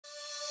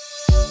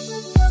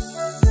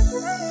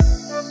What's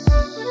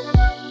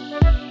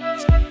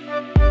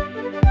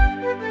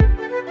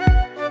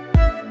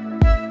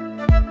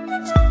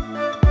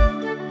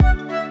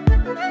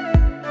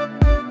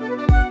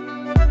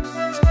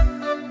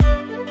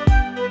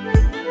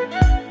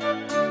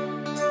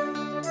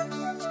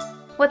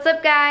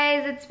up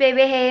guys, it's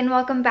Baby Hay and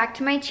welcome back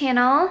to my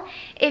channel.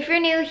 If you're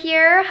new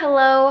here,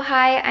 hello,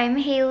 hi, I'm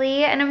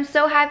Haley and I'm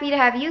so happy to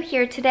have you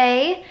here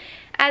today.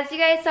 As you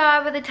guys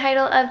saw with the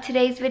title of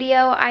today's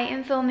video, I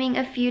am filming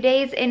a few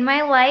days in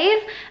my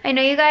life. I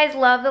know you guys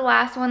love the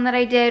last one that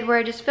I did where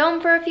I just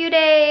filmed for a few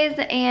days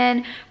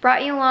and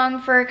brought you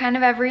along for kind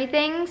of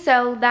everything.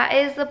 So that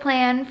is the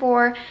plan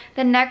for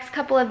the next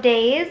couple of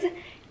days.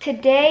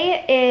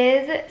 Today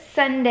is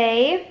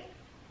Sunday,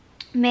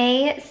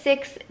 May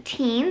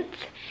 16th.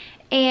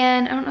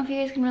 And I don't know if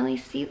you guys can really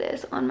see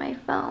this on my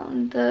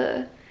phone.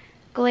 The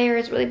glare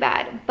is really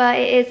bad, but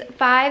it is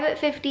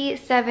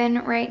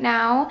 5:57 right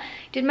now.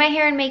 Did my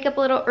hair and makeup a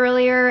little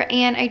earlier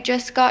and I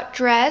just got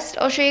dressed.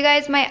 I'll show you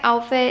guys my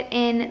outfit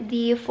in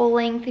the full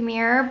length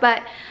mirror,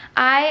 but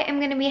I am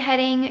gonna be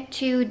heading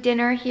to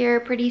dinner here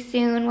pretty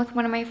soon with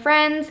one of my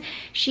friends.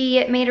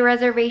 She made a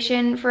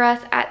reservation for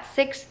us at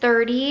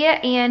 6:30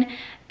 and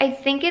I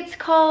think it's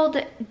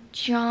called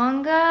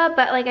Jonga,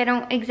 but like I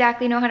don't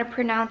exactly know how to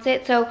pronounce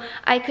it, so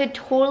I could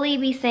totally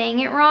be saying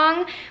it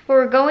wrong. But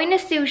we're going to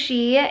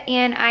sushi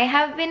and I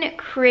have been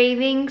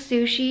craving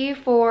sushi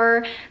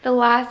for the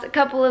last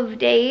couple of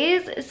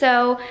days.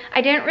 So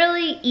I didn't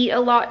really eat a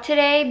lot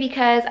today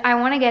because I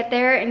want to get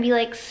there and be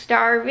like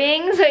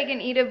starving so I can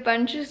eat a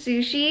bunch of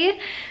sushi.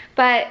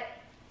 But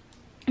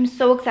I'm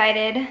so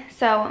excited.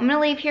 So I'm gonna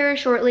leave here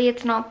shortly.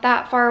 It's not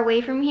that far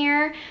away from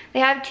here. They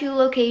have 2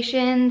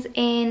 locations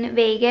in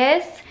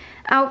Vegas.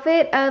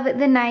 Outfit of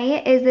the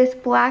night is this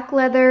black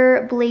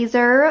leather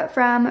blazer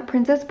from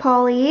Princess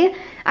Polly.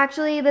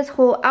 Actually, this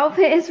whole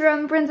outfit is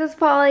from Princess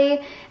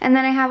Polly. And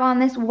then I have on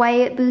this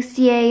white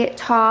bustier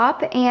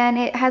top and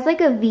it has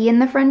like a V in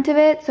the front of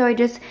it. So I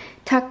just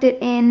tucked it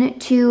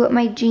into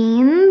my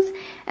jeans.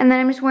 And then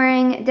I'm just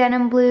wearing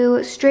denim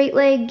blue straight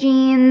leg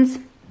jeans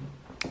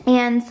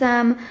and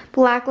some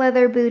black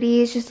leather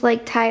booties just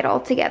like tied all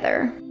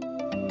together.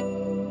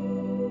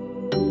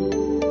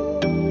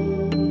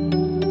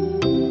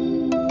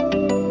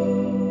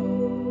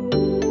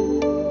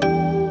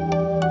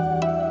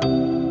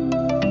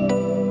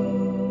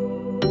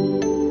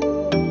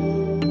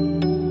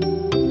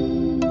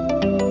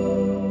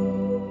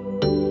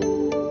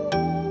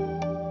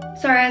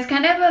 Sorry, I was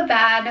kind of a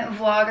bad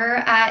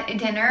vlogger at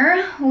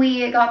dinner.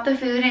 We got the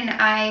food and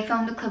I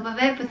filmed a clip of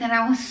it, but then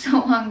I was so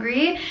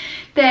hungry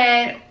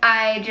that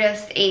I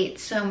just ate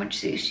so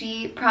much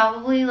sushi.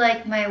 Probably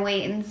like my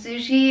weight in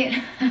sushi.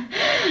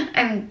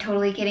 I'm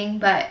totally kidding,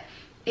 but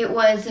it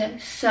was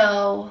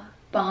so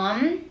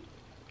bomb.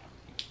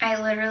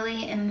 I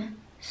literally am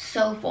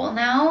so full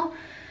now,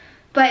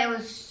 but it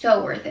was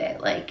so worth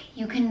it. Like,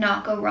 you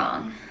cannot go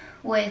wrong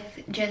with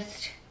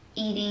just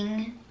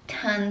eating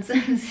tons of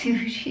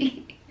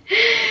sushi.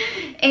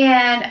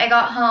 And I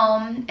got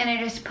home and I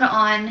just put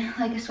on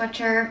like a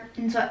sweatshirt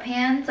and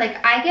sweatpants.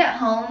 Like, I get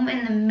home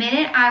and the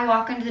minute I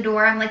walk into the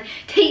door, I'm like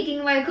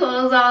taking my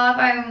clothes off.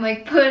 I'm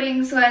like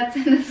putting sweats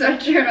and the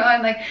sweatshirt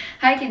on. Like,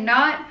 I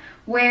cannot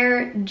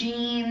wear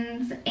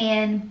jeans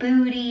and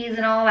booties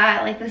and all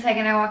that like the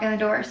second I walk in the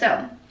door. So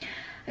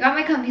I got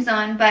my comfies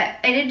on, but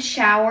I did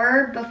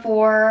shower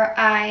before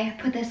I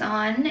put this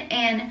on.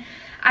 And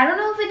I don't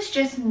know if it's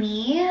just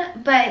me,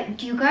 but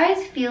do you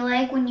guys feel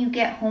like when you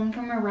get home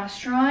from a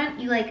restaurant,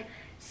 you like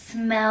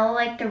smell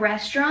like the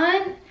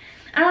restaurant?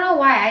 I don't know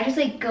why. I just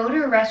like go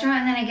to a restaurant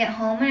and then I get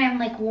home and I'm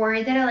like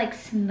worried that I like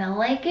smell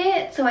like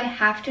it. So I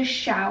have to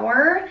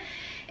shower.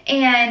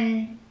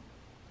 And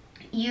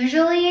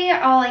usually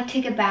I'll like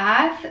take a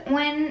bath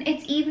when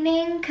it's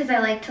evening because I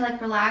like to like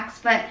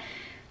relax. But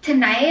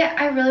tonight,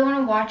 I really want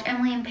to watch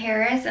Emily in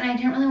Paris, and I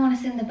didn't really want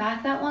to sit in the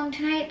bath that long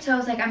tonight, so I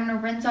was like, I'm going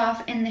to rinse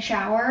off in the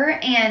shower,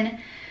 and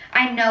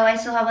I know I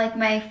still have like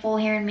my full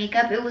hair and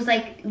makeup. It was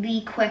like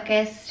the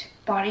quickest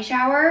body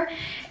shower,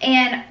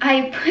 and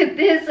I put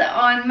this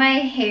on my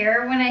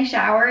hair when I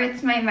shower.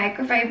 It's my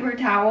microfiber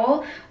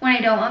towel when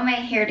I don't want my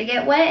hair to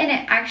get wet, and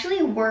it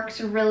actually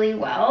works really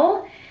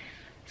well.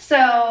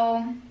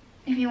 So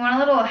if you want a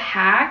little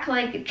hack,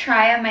 like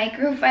try a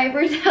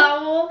microfiber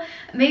towel.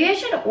 Maybe I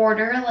should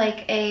order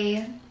like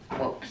a,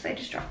 whoops, I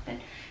just dropped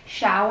it,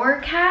 shower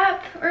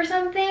cap or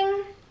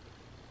something.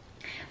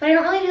 But I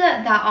don't really do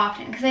that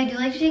often because I do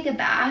like to take a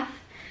bath.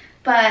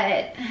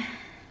 But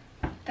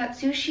that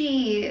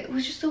sushi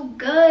was just so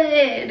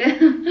good.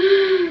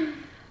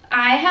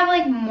 I have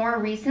like more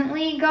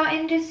recently got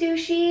into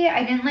sushi.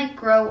 I didn't like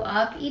grow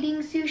up eating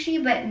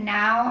sushi, but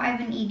now I've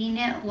been eating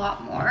it a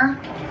lot more.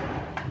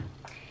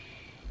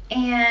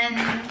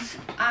 And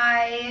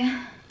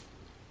I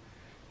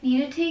need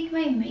to take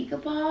my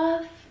makeup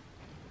off.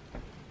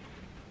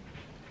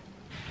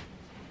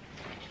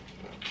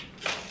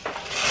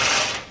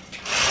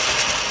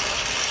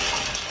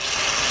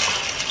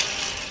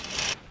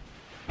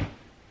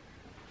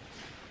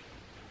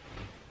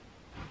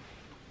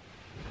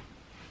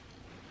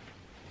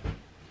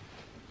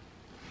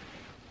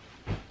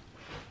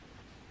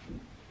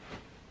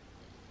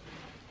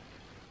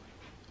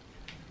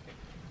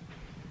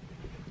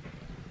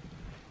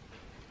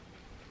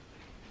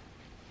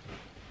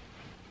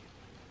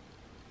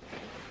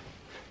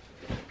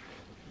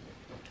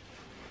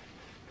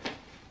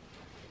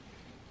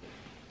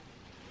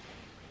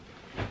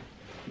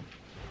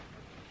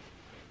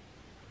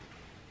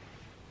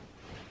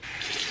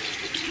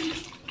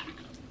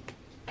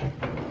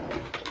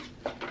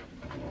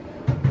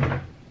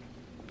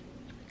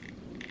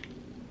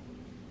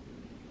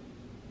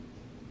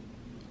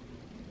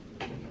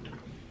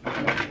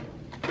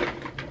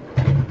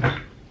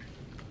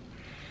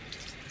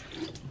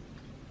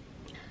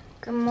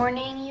 Good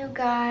morning, you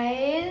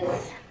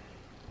guys.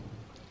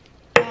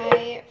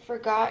 I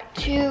forgot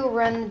to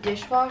run the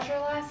dishwasher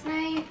last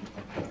night,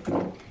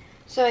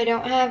 so I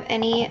don't have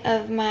any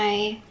of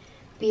my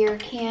beer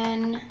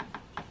can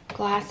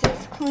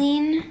glasses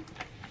clean.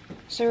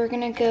 So we're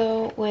gonna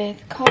go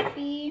with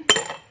coffee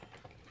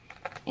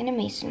in a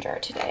mason jar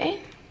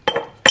today.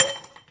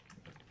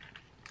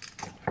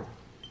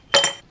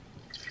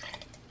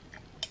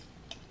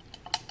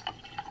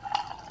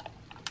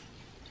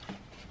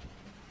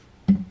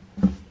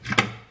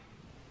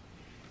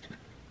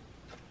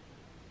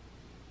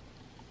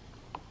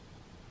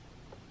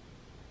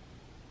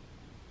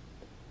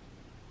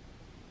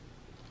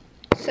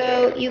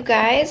 So you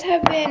guys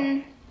have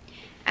been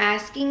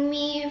asking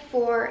me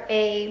for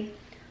a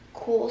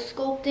cool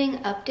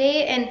sculpting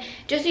update, and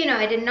just so you know,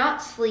 I did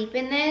not sleep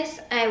in this.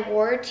 I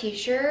wore a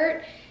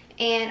t-shirt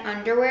and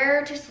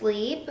underwear to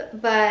sleep,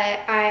 but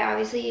I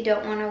obviously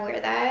don't want to wear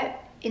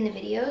that in the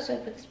video, so I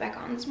put this back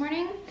on this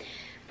morning.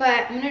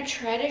 But I'm gonna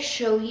try to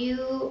show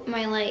you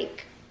my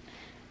like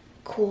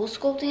cool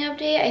sculpting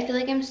update. I feel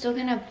like I'm still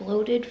kind of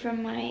bloated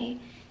from my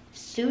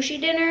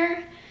sushi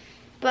dinner,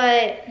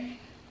 but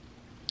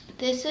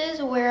this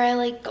is where I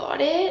like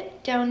got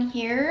it, down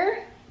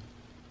here.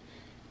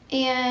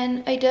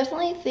 And I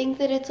definitely think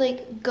that it's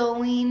like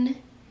going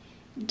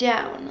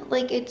down.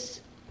 Like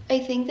I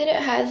think that it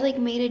has like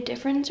made a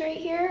difference right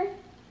here.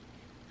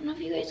 I don't know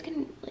if you guys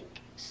can like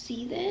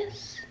see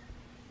this,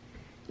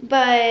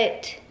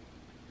 but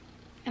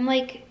I'm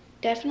like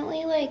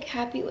definitely like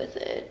happy with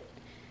it.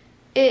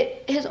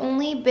 It has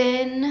only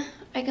been,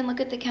 I can look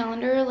at the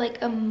calendar,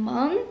 like a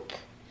month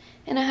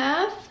and a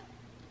half.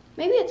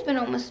 Maybe it's been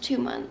almost 2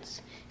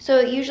 months. So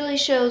it usually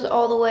shows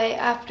all the way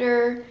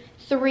after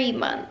 3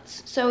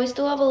 months. So we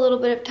still have a little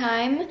bit of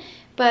time,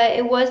 but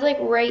it was like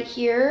right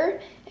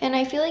here. And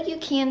I feel like you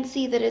can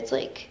see that it's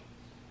like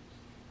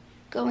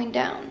going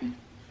down,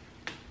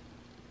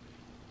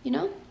 you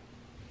know?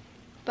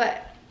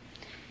 But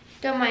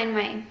don't mind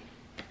my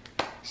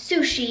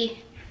sushi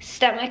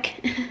stomach.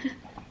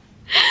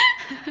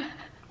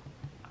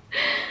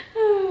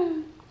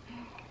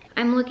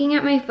 I'm looking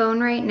at my phone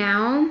right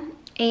now,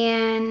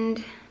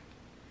 and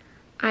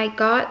I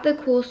got the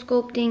cool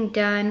sculpting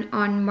done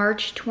on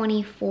March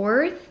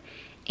 24th,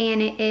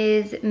 and it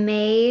is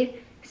May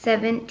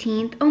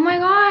 17th. Oh my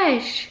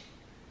gosh!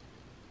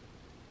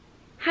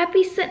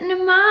 Happy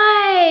 17.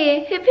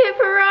 Mai! Hip hip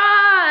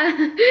hurrah!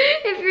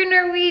 If you're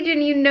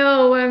Norwegian, you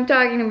know what I'm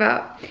talking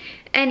about.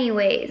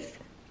 Anyways,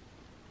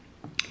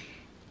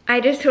 I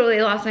just totally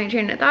lost my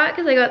train of thought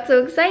because I got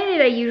so excited.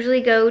 I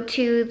usually go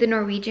to the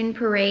Norwegian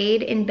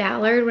parade in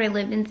Ballard when I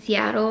lived in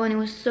Seattle, and it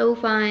was so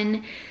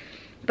fun.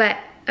 But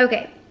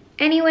okay,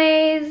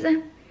 anyways,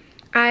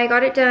 I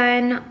got it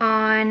done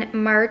on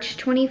March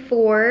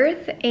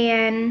 24th,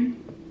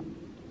 and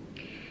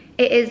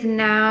it is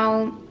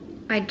now,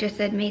 I just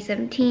said May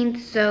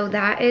 17th, so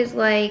that is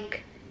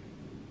like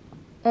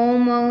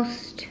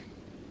almost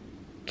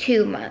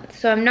 2 months.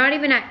 So I'm not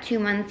even at 2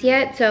 months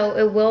yet, so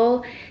it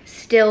will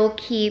still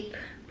keep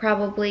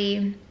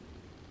probably,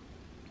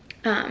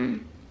 I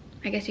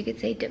guess you could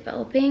say,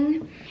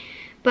 developing.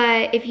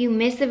 But if you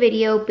miss a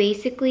video,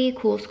 basically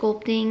cool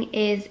sculpting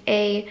is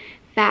a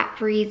fat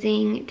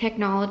freezing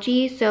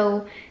technology.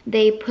 So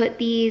they put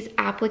these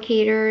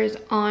applicators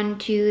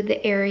onto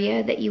the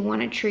area that you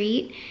want to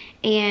treat,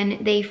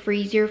 and they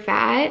freeze your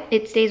fat.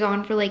 It stays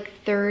on for like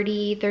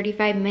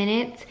 30-35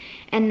 minutes,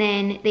 and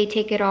then they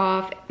take it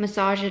off,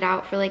 massage it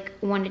out for like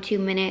 1 to 2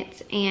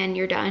 minutes, and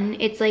you're done.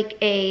 It's like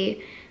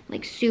a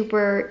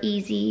super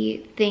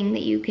easy thing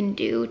that you can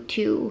do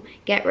to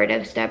get rid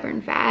of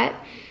stubborn fat,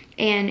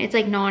 and it's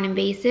like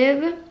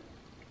non-invasive.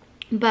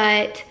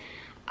 But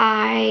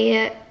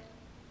I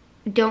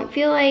don't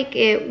feel like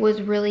it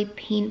was really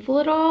painful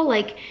at all.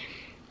 Like,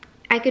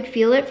 I could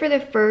feel it for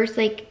the first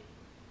like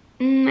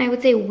I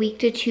would say week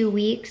to 2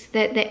 weeks,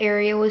 that the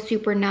area was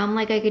super numb.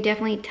 Like, I could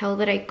definitely tell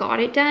that I got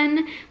it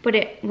done, but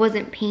it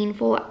wasn't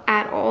painful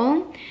at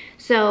all.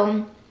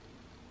 So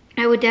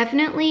I would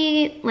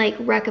definitely like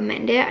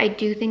recommend it. I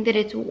do think that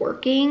it's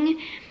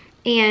working.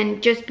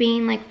 And just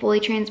being like fully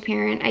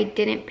transparent, I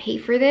didn't pay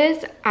for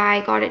this.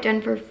 I got it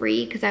done for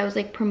free because I was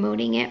like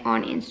promoting it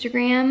on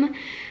Instagram.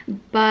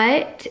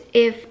 But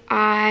if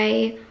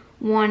I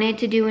wanted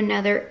to do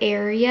another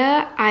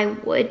area, I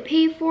would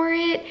pay for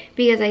it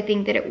because I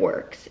think that it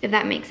works, if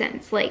that makes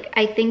sense. Like,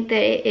 I think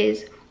that it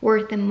is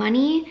worth the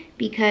money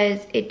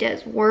because it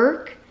does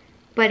work,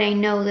 but I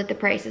know that the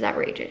price is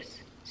outrageous.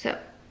 So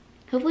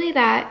hopefully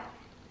that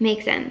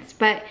makes sense.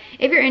 But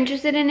if you're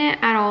interested in it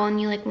at all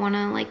and you like want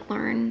to like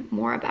learn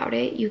more about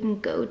it, you can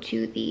go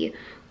to the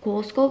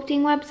Cool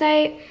Sculpting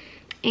website,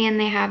 and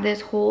they have this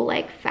whole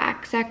like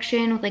fact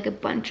section with like a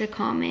bunch of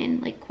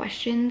common like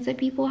questions that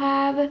people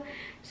have.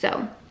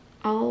 So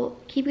I'll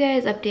keep you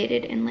guys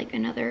updated in like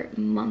another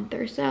month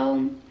or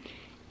so,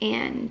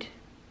 and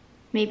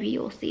maybe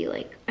you'll see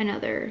like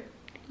another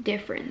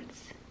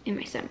difference in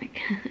my stomach.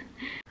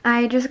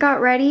 I just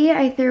got ready.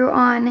 I threw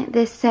on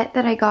this set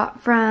that I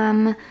got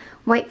from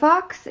White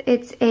Fox.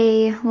 It's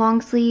a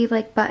long sleeve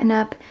like button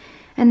up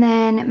and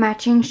then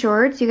matching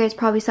shorts. You guys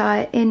probably saw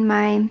it in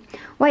my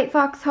White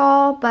Fox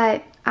haul,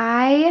 but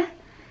I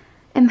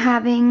am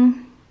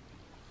having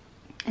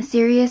a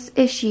serious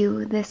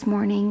issue this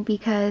morning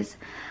because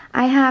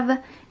I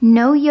have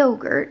no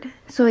yogurt,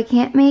 so I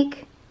can't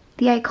make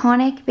the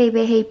iconic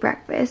Bebe Hey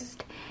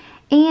breakfast,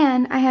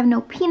 and I have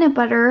no peanut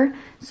butter,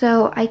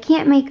 so I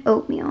can't make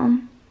oatmeal.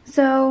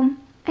 So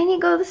I need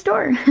to go to the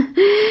store.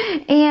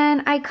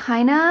 And I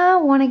kind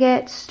of want to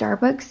get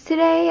Starbucks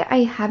today.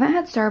 I haven't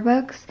had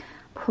Starbucks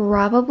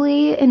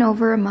probably in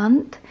over a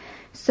month,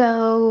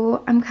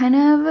 so I'm kind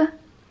of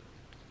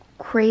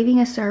craving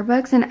a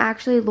Starbucks. And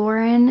actually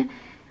Lauren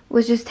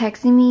was just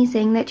texting me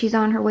saying that she's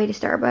on her way to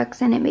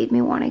Starbucks, and it made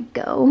me want to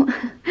go.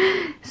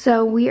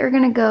 So we are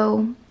gonna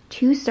go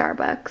to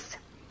Starbucks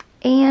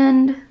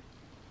and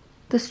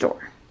the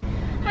store.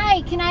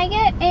 Hi, can I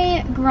get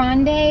a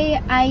grande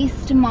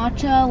iced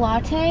matcha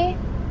latte?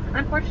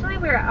 Unfortunately,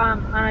 we're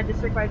on a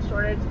district-wide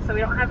shortage, so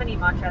we don't have any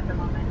matcha at the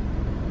moment.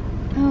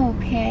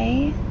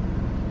 Okay.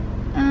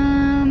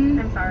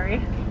 I'm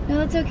sorry.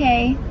 No, it's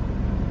okay.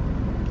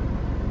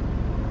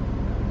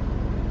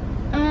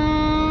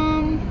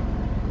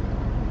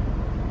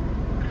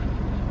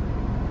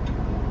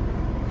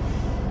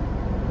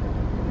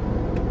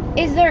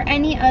 Is there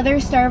any other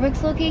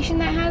Starbucks location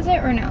that has it,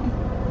 or no?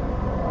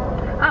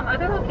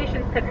 Other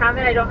locations could have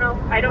it. I don't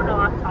know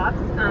off tops.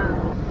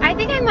 I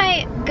think I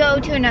might go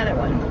to another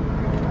one.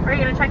 Are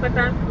you gonna check with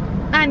them?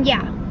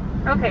 Yeah.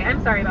 Okay,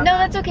 I'm sorry about that. No,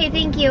 that's okay,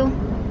 thank you.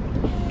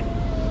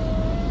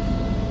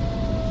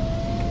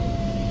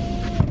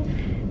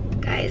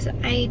 Guys,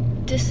 I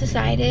just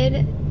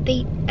decided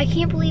I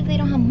can't believe they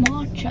don't have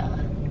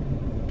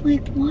matcha.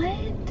 Like, what?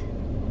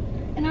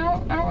 And I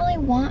don't really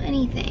want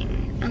anything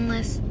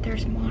unless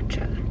there's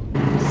matcha.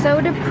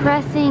 So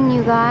depressing,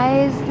 you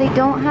guys. They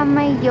don't have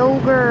my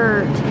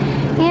yogurt,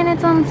 and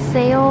it's on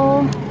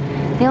sale.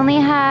 They only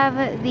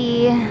have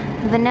the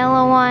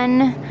vanilla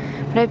one,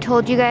 but I've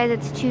told you guys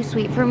it's too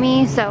sweet for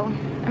me, so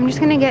I'm just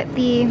gonna get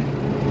the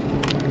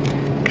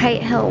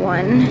Kite Hill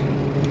one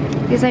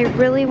because I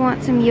really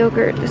want some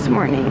yogurt this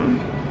morning.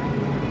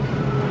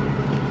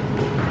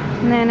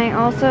 And then I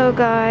also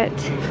got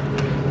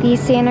the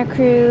Santa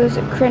Cruz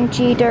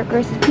crunchy dark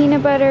roasted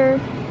peanut butter,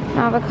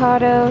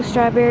 avocado,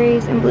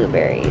 strawberries, and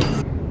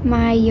blueberries.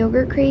 My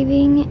yogurt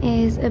craving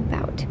is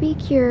about to be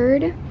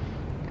cured.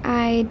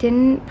 I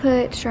didn't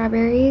put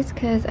strawberries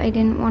because I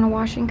didn't want to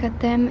wash and cut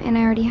them, and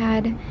I already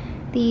had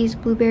these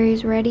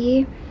blueberries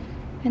ready.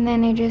 And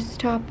then I just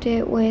topped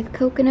it with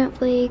coconut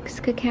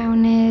flakes, cacao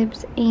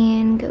nibs,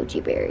 and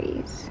goji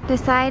berries.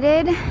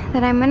 Decided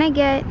that I'm gonna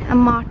get a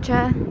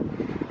matcha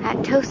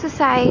at Toast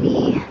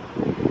Society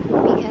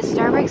because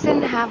Starbucks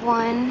didn't have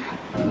one.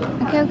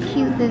 Look how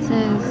cute this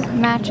is.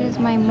 Matches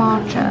my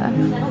matcha.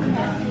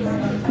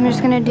 I'm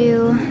just gonna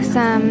do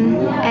some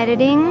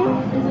editing.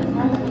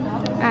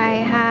 I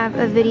have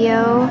a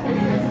video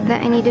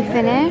that I need to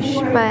finish,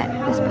 but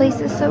this place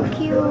is so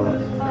cute.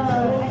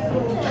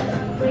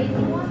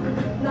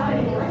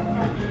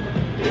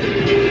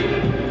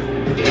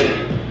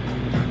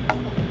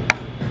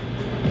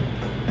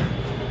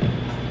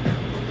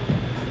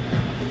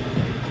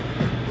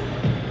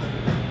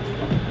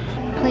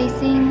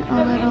 Placing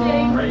a little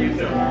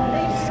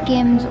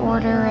Skims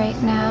order right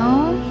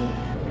now.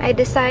 I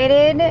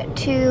decided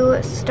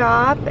to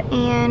stop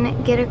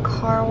and get a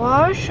car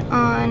wash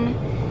on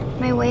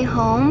my way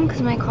home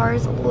because my car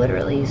is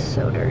literally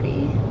so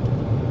dirty.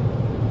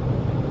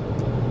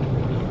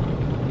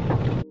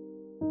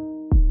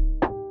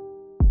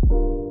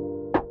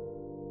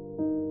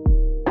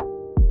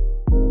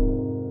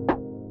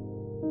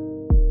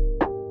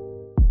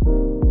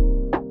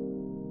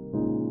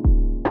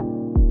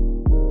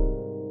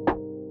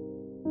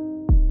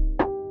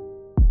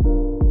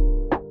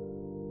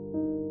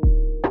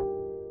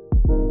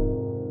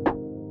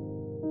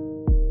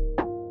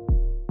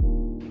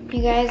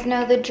 You guys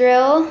know the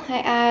drill. I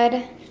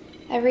add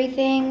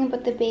everything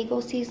but the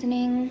bagel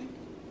seasoning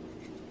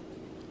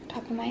on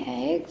top of my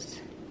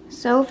eggs.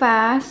 So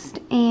fast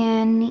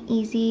and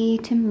easy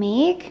to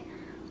make.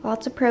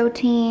 Lots of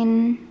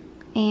protein,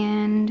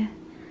 and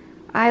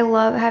I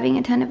love having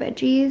a ton of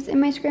veggies in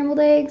my scrambled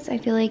eggs. I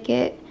feel like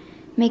it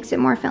makes it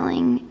more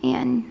filling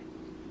and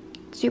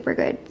super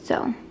good.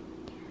 So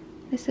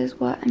this is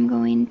what I'm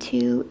going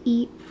to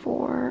eat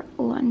for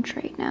lunch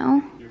right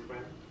now.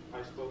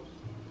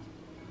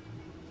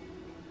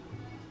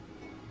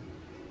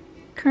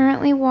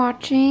 Currently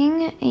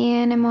watching,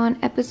 and I'm on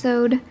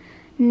episode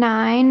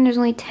 9. There's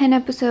only 10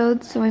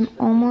 episodes, so I'm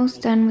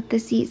almost done with the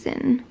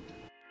season.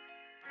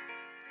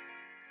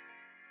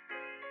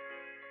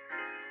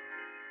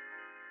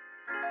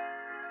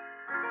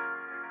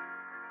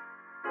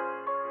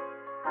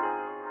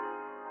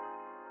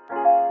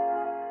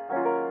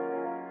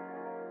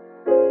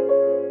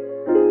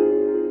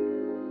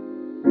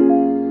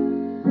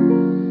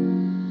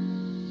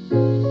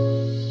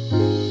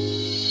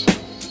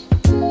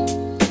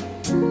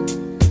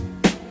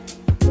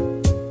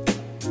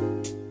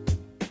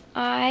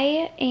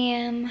 I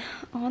am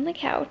on the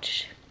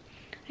couch.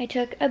 I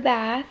took a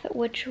bath,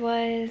 which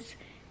was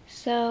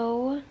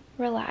so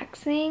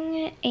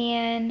relaxing,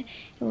 and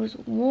it was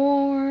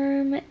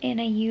warm,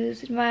 and I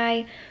used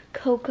my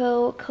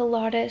cocoa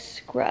colada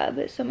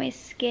scrub, so my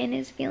skin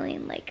is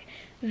feeling like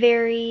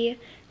very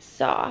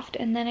soft.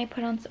 And then I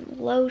put on some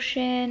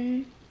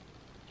lotion,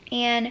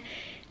 and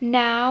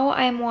now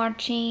I'm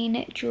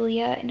watching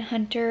Julia and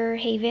Hunter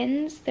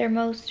Havens, their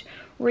most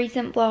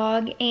recent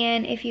vlog.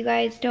 And if you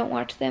guys don't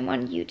watch them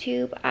on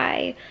YouTube,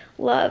 I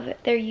love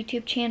their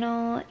YouTube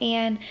channel,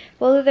 and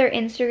both of their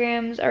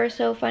Instagrams are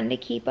so fun to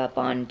keep up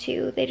on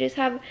too. They just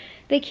have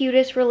the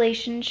cutest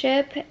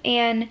relationship,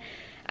 and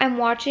I'm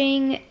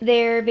watching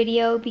their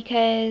video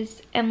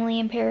because Emily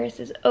in Paris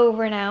is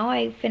over now.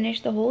 I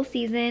finished the whole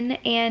season,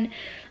 and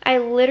I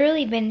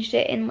literally binged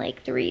it in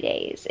like 3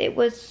 days. It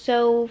was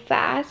so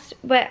fast,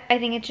 but I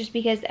think it's just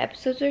because the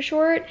episodes are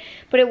short,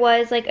 but it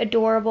was like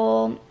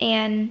adorable,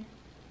 and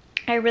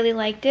I really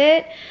liked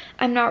it.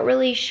 I'm not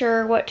really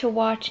sure what to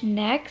watch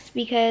next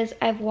because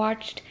I've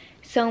watched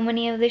so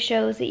many of the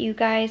shows that you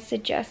guys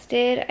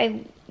suggested.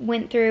 I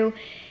went through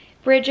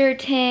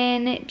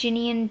Bridgerton,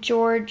 Ginny and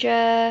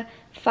Georgia,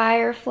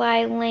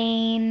 Firefly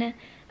Lane.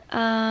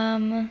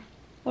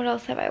 What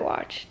else have I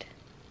watched?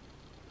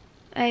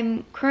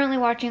 I'm currently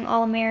watching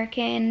All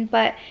American,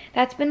 but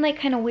that's been like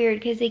kind of weird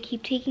because they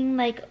keep taking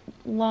like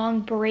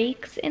long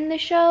breaks in the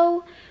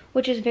show,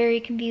 which is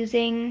very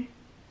confusing.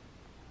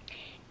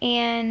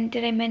 And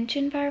did I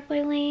mention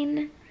Firefly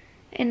Lane?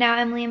 And now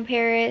Emily in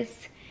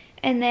Paris.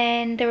 And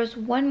then there was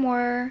one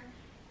more,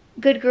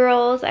 Good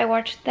Girls. I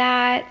watched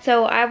that.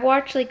 So I've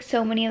watched like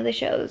so many of the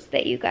shows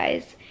that you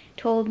guys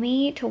told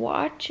me to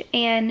watch.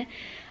 And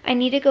I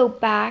need to go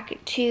back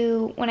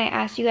to when I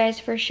asked you guys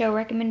for show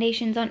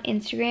recommendations on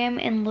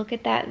Instagram and look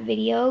at that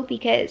video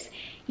because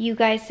you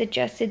guys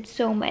suggested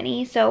so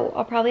many. So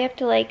I'll probably have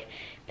to like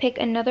pick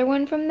another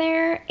one from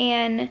there.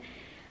 And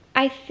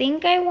I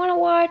think I want to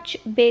watch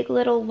Big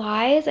Little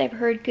Lies. I've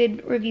heard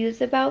good reviews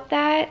about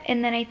that.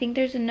 And then I think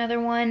there's another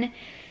one,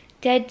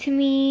 Dead to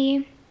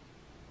Me.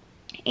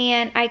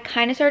 And I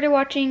kind of started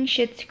watching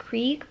Schitt's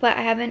Creek, but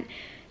I haven't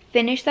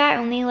finished that. I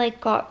only like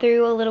got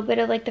through a little bit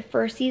of like the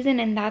first season,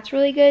 and that's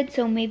really good.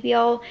 So maybe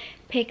I'll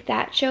pick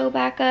that show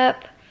back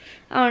up.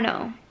 I don't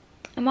know.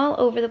 I'm all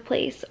over the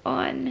place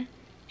on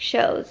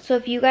shows. So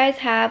if you guys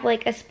have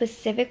like a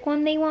specific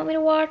one that you want me to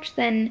watch,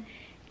 then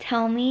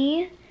tell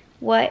me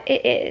what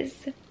it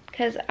is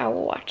because I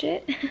will watch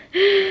it.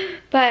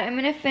 But I'm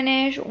gonna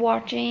finish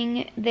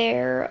watching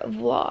their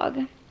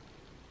vlog,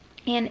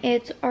 and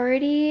it's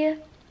already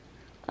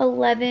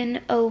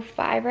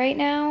 11:05 right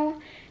now,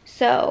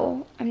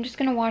 so I'm just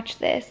gonna watch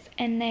this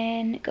and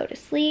then go to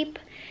sleep.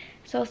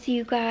 So I'll see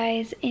you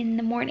guys in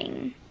the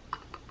morning.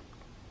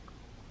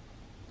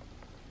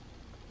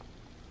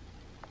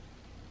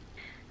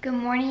 Good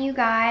morning, you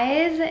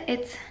guys.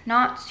 It's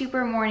not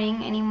super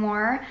morning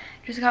anymore.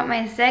 Just got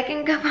my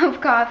second cup of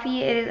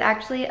coffee. It is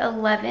actually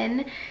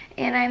 11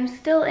 and I'm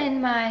still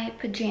in my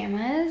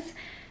pajamas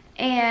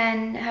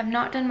and have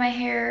not done my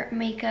hair,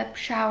 makeup,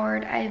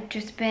 showered. I've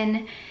just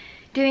been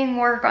doing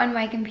work on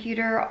my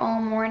computer all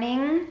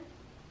morning.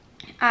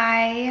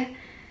 I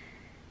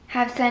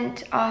have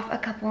sent off a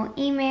couple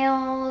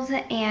emails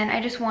and I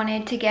just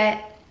wanted to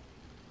get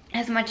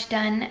as much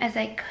done as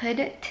I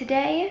could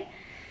today.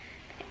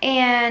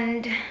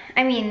 And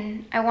I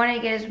mean, I wanted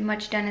to get as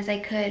much done as I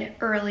could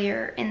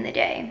earlier in the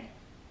day.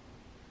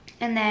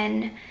 And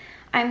then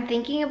I'm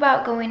thinking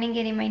about going and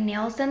getting my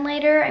nails done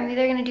later. I'm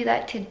either gonna do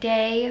that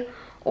today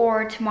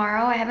or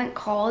tomorrow. I haven't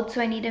called, so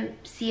I need to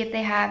see if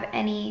they have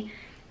any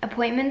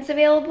appointments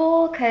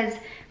available because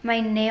my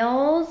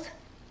nails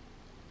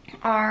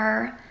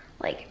are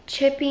like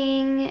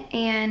chipping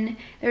and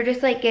they're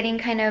just like getting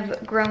kind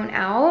of grown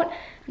out.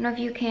 I don't know if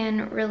you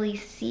can really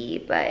see,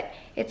 but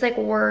it's like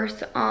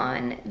worse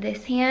on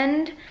this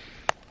hand.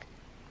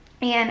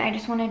 And I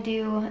just want to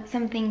do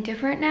something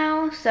different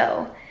now.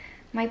 So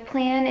my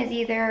plan is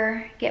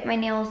either get my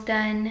nails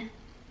done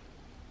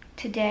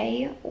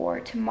today or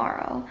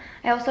tomorrow.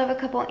 I also have a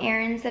couple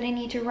errands that I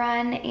need to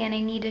run and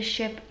I need to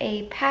ship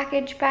a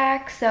package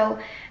back. So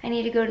I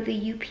need to go to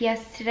the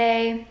UPS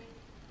today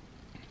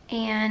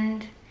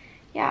and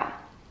yeah,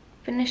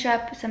 finish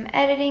up some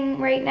editing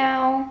right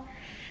now.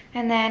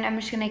 And then I'm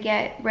just gonna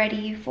get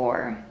ready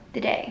for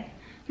the day.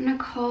 I'm gonna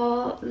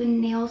call the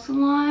nail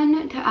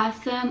salon to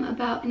ask them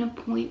about an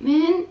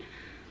appointment.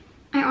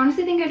 I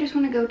honestly think I just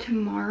wanna go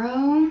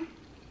tomorrow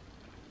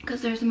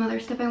because there's some other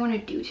stuff I wanna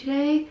do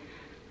today.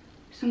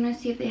 So I'm gonna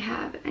see if they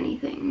have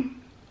anything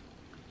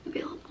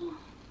available.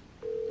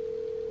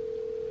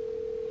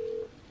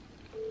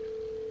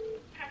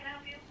 How can I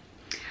help you?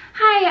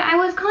 Hi, I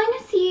was calling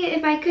to see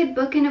if I could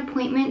book an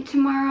appointment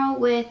tomorrow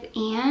with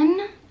Anne.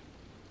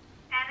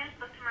 Anne is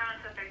booked tomorrow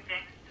until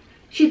Thursday.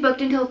 She's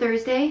booked until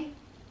Thursday?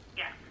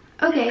 Yeah.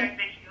 Okay.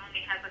 Thursday she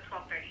only has a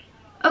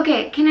 12:30.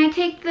 Okay, can I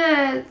take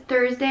the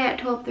Thursday at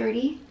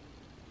 12:30?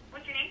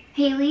 What's your name?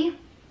 Haley?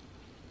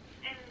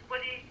 And what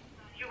do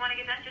you want to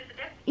get done? Just a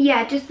dip?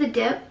 Yeah, just the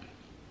dip.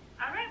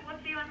 Alright, we'll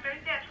see you on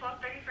Thursday at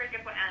 12:30 for a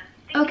dip with Anne.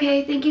 Thank you.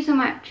 Okay, thank you so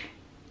much.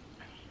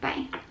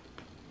 Bye.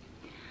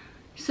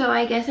 So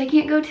I guess I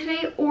can't go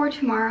today or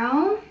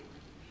tomorrow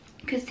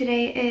because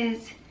today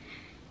is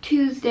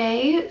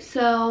Tuesday,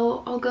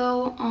 so I'll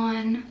go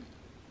on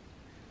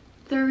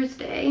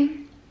Thursday.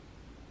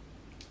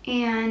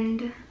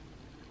 And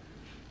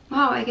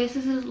wow, I guess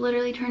this is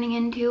literally turning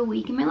into a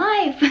week in my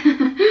life.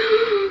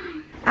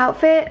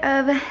 Outfit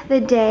of the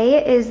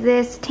day is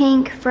this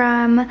tank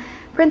from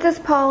Princess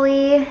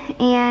Polly,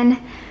 and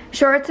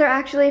shorts are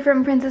actually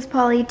from Princess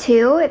Polly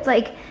too. It's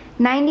like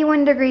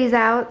 91 degrees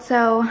out,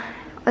 so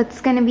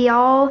it's gonna be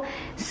all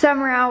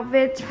summer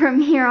outfits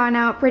from here on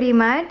out pretty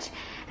much.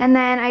 And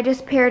then I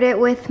just paired it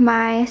with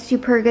my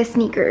Superga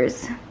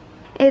sneakers.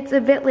 It's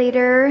a bit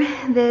later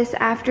this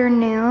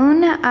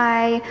afternoon.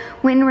 I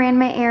went and ran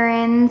my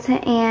errands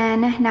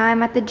and now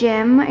I'm at the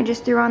gym. I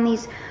just threw on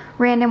these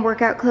random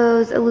workout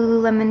clothes, a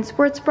Lululemon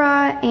sports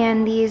bra,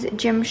 and these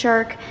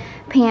Gymshark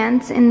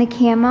pants in the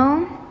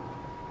camo.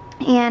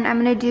 And I'm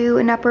gonna do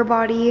an upper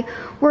body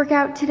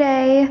workout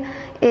today.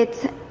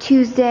 It's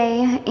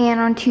Tuesday, and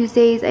on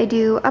Tuesdays I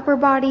do upper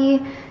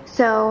body,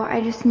 so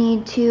I just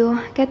need to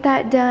get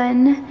that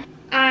done.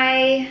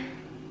 I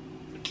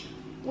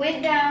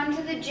went down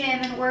to the gym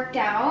and worked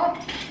out,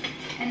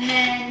 and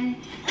then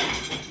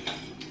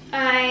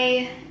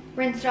I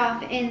rinsed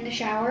off in the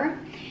shower.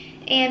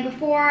 And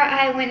before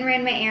I went and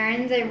ran my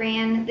errands, I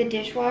ran the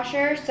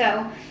dishwasher,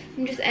 so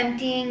I'm just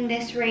emptying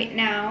this right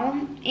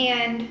now.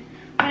 And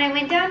when I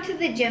went down to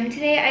the gym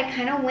today, I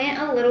kind of went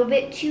a little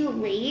bit too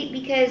late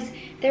because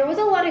there was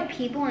a lot of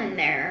people in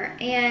there,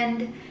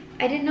 and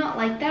I did not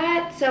like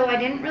that, so I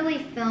didn't really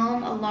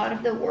film a lot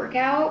of the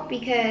workout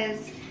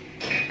because,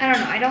 I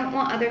don't know, I don't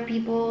want other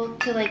people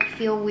to like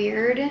feel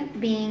weird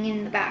being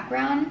in the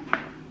background.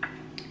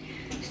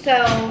 So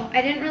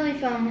I didn't really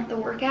film the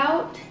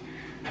workout.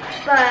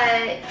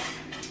 But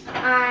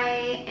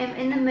I am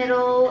in the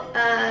middle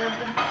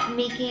of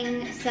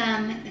making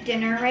some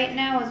dinner right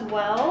now as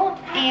well,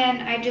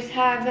 and I just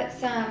have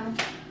some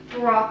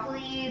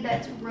broccoli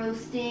that's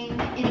roasting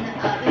in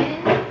the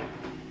oven.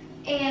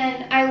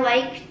 And I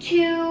like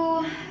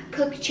to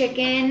cook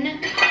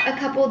chicken a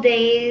couple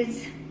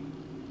days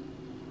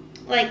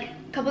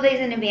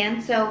in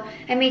advance. So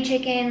I made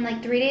chicken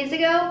like 3 days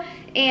ago,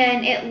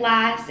 and it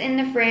lasts in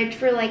the fridge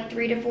for like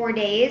 3 to 4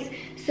 days.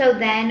 So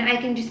then I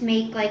can just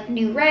make like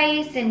new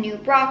rice and new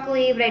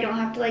broccoli, but I don't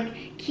have to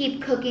like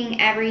keep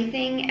cooking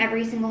everything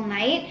every single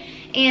night.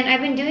 And I've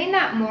been doing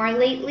that more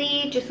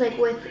lately, just like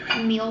with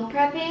meal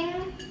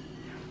prepping,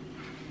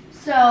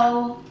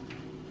 so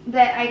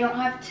that I don't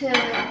have to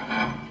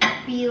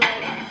be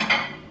like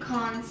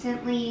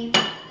constantly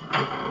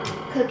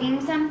cooking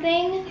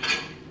something.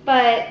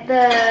 But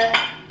the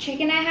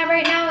chicken I have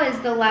right now is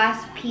the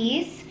last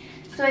piece.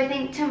 So I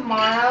think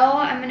tomorrow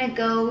I'm gonna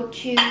go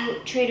to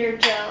Trader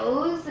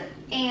Joe's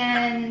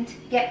and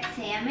get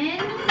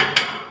salmon.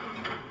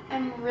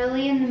 I'm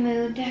really in the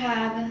mood to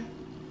have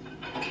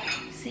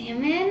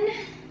salmon.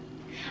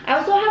 I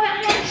also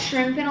haven't had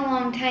shrimp in a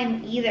long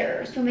time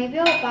either, so maybe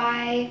I'll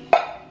buy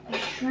a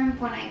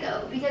shrimp when I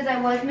go, because I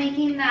was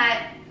making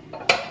that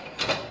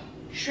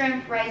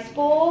shrimp rice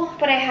bowl,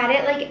 but I had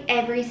it like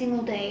every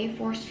single day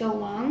for so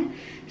long,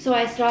 so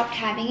I stopped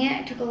having it.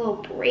 I took a little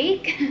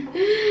break,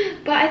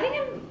 but I think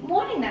I'm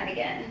wanting that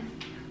again.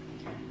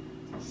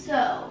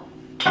 So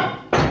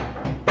I'll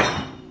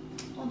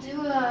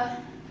do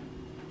a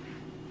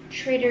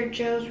Trader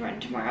Joe's run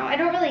tomorrow. I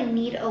don't really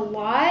need a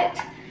lot,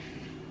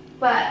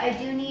 but I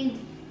do need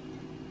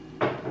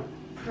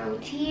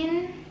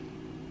protein,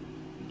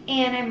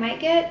 and I might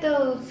get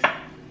those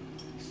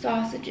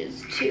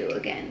sausages too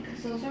again,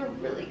 because those are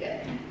really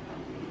good.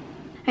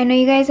 I know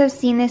you guys have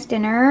seen this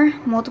dinner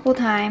multiple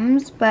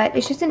times, but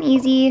it's just an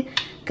easy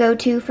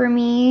go-to for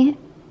me.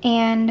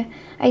 And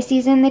I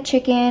season the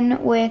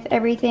chicken with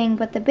everything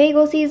but the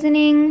bagel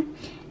seasoning,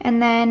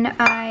 and then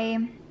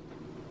I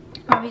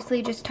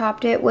obviously just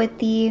topped it with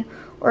the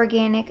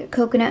organic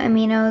coconut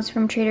aminos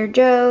from Trader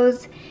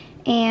Joe's,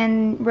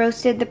 and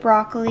roasted the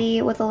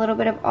broccoli with a little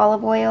bit of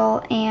olive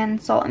oil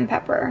and salt and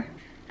pepper.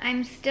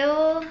 I'm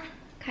still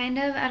kind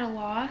of at a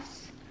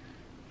loss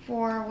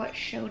for what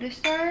show to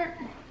start,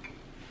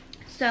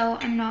 so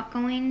I'm not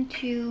going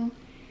to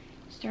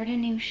start a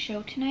new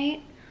show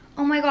tonight.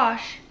 Oh my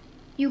gosh,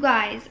 you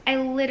guys, I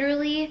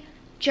literally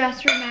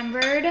just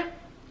remembered.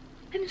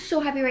 I'm so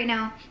happy right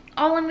now.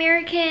 All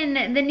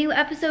American, the new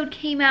episode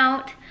came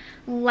out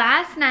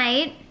last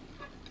night,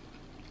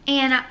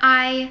 and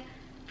I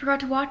forgot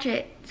to watch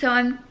it, so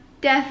I'm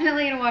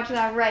definitely gonna watch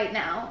that right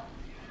now.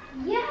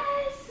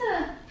 Yes!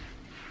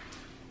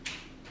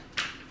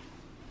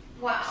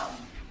 Wow.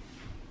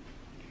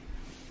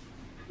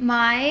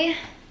 My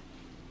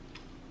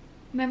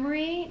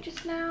memory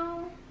just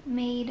now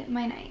made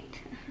my night.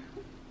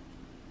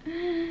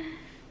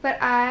 But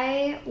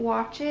I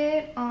watch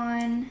it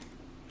on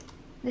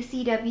the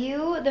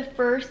CW. The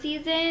first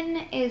season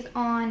is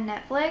on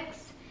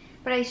Netflix,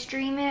 but I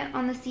stream it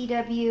on the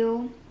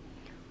CW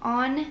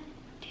on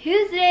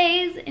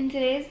Tuesdays, and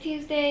today is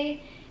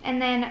Tuesday,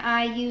 and then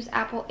I use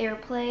Apple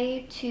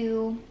AirPlay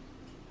to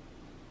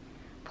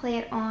play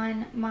it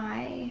on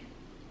my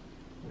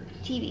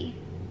TV.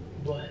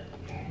 but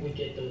we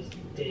get those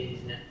days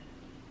now.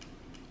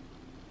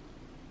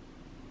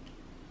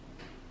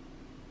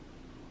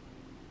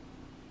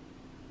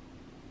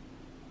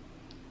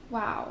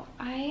 Wow,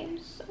 I am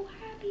so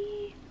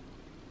happy.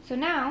 So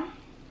now,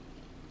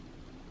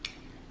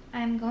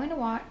 I'm going to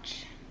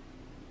watch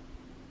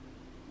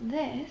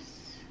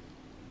this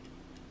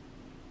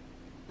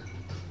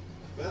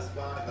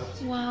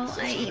while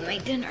I eat my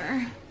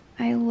dinner.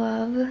 I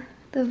love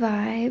the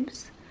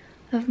vibes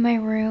of my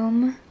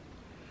room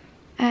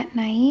at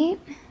night,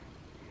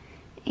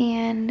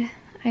 and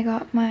I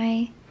got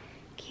my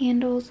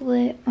candles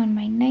lit on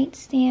my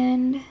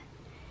nightstand.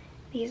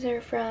 These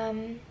are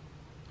from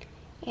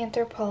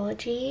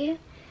Anthropologie,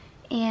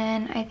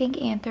 and I think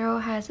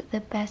Anthro has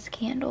the best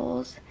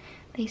candles.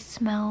 They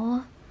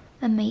smell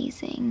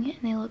amazing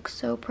and they look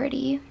so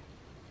pretty.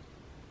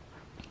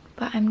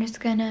 But I'm just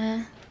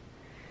gonna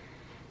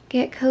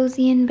get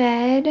cozy in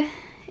bed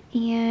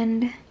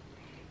and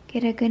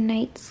get a good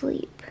night's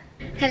sleep.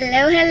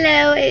 Hello,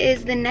 hello, it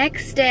is the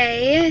next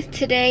day.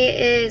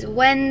 Today is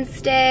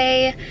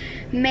Wednesday,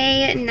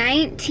 May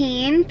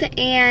 19th,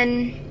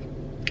 and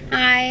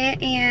I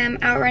am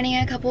out running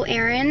a couple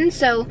errands.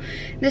 So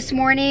this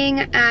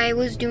morning I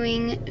was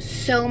doing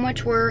so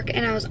much work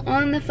and I was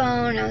on the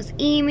phone, I was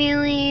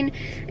emailing,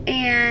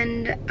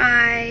 and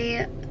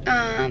I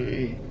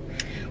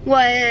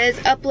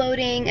was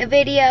uploading a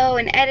video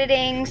and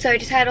editing, so I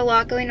just had a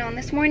lot going on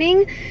this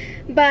morning.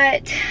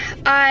 But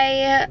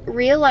I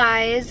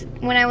realized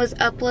when I was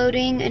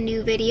uploading a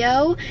new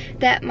video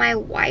that my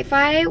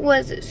Wi-Fi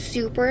was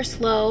super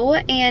slow,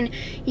 and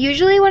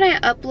usually when I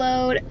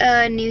upload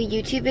a new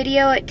YouTube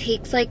video it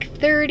takes like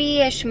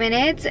 30-ish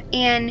minutes,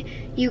 and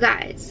you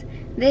guys,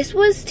 this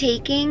was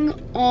taking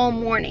all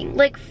morning,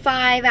 like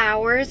 5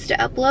 hours to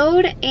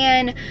upload,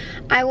 and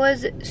I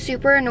was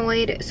super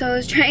annoyed. So I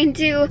was trying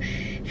to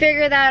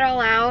figure that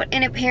all out,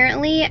 and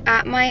apparently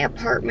at my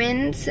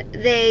apartments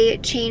they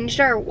changed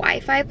our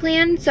Wi-Fi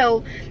plan.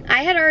 So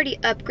I had already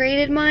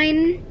upgraded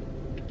mine,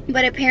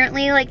 but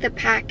apparently like the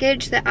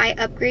package that I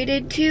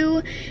upgraded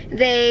to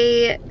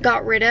they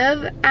got rid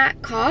of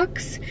at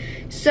Cox,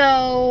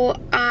 so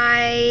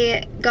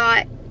I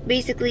got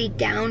basically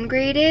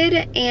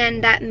downgraded,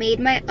 and that made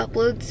my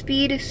upload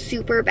speed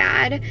super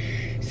bad.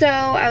 So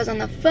I was on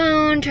the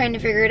phone trying to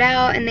figure it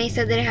out, and they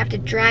said that I have to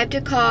drive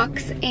to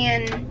Cox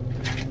and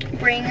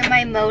bring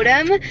my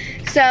modem.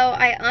 So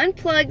I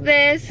unplugged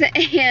this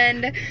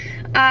and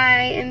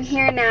I am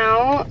here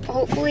now.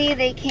 Hopefully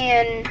they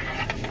can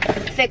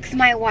fix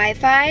my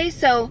Wi-Fi.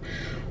 So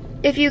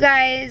if you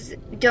guys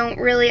don't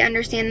really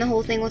understand the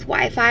whole thing with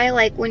Wi-Fi,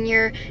 like when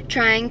you're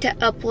trying to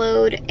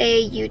upload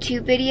a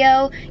YouTube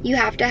video, you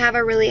have to have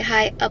a really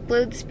high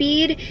upload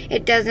speed.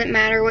 It doesn't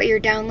matter what your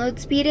download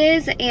speed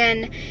is.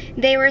 And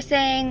they were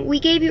saying, we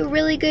gave you a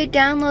really good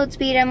download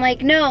speed. I'm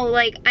like, no,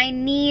 like I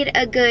need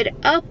a good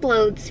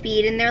upload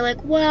speed. And they're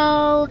like,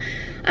 well,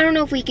 I don't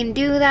know if we can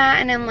do that.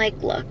 And I'm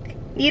like, look,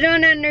 you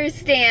don't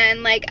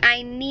understand, like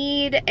I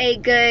need a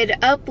good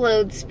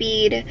upload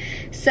speed.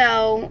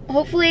 So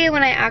hopefully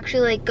when I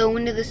actually like go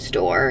into the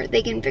store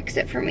they can fix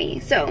it for me.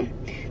 So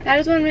that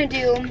is what I'm gonna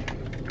do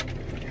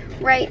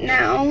right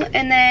now.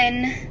 And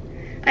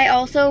then I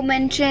also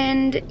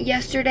mentioned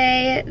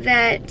yesterday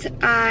that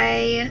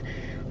I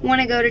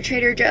want to go to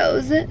Trader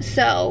Joe's,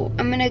 so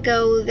I'm gonna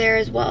go there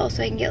as well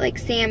so I can get like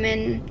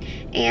salmon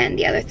and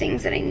the other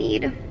things that I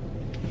need.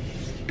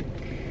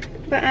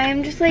 But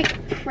I'm just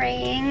like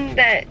praying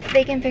that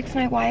they can fix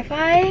my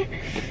Wi-Fi,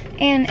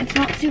 and it's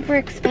not super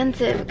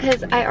expensive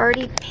because I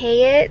already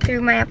pay it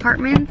through my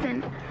apartments,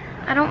 and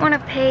I don't want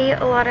to pay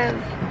a lot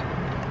of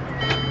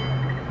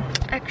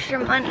extra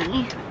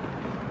money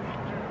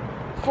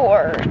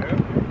for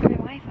my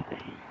Wi-Fi.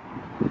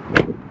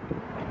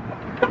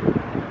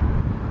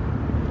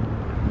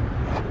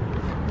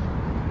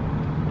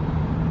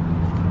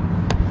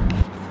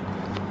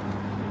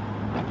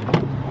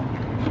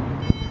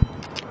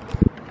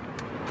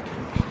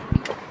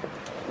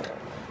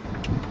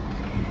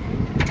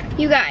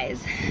 You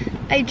guys,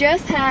 I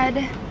just had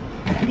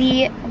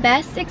the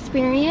best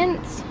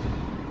experience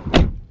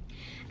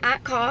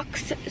at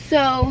Cox.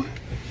 So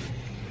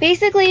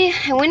basically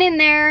I went in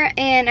there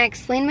and I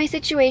explained my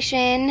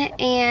situation,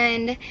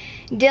 and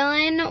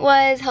Dylan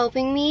was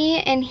helping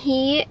me and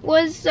he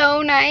was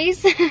so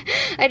nice.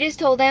 I just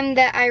told him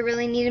that I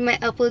really needed my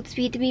upload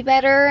speed to be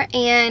better,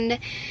 and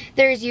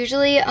there's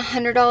usually a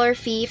 $100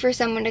 fee for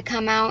someone to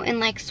come out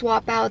and like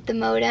swap out the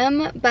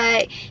modem,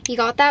 but he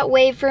got that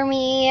waived for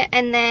me,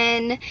 and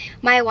then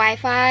my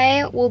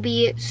Wi-Fi will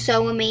be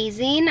so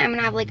amazing. I'm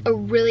gonna have like a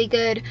really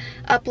good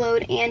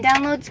upload and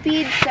download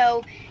speed.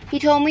 So he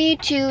told me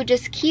to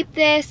just keep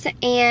this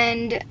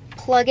and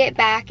plug it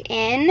back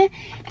in,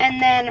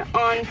 and then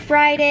on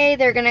Friday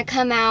they're gonna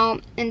come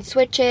out and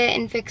switch it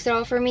and fix it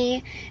all for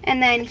me.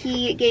 And then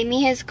he gave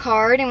me his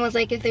card and was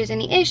like, if there's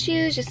any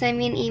issues just send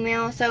me an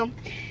email. So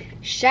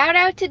shout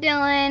out to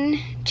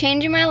Dylan,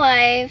 changing my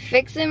life,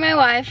 fixing my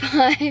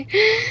Wi-Fi.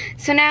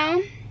 So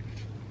now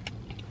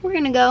we're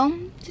gonna go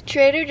to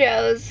Trader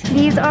Joe's.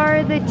 These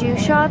are the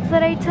juice shots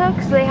that I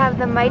took. So they have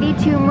the Mighty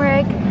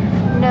Turmeric,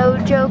 No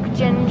Joke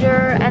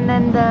Ginger, and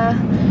then the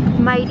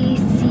Mighty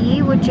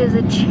C, which is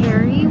a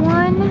cherry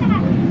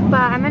one.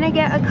 But I'm gonna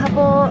get a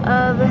couple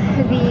of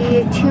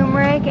the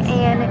turmeric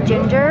and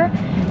ginger.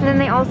 And then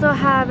they also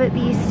have the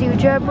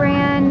Suja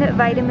brand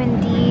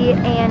vitamin D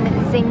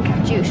and zinc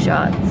juice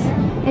shots.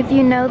 If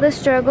you know the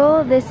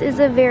struggle, this is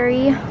a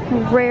very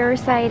rare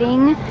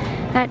sighting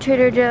at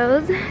Trader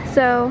Joe's.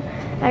 So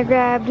I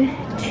grabbed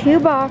 2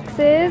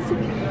 boxes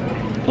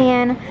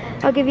and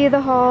I'll give you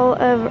the haul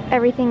of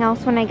everything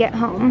else when I get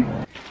home.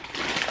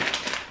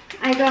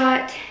 I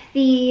got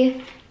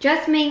the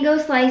Just Mango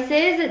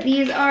slices.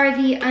 These are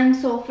the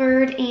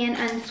unsulfured and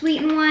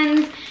unsweetened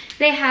ones.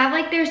 They have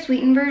like their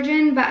sweetened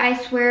version, but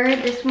I swear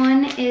this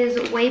one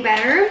is way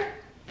better.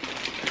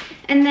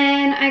 And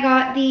then I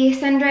got the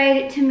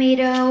sun-dried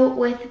tomato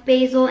with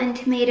basil and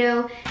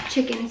tomato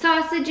chicken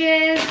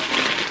sausages.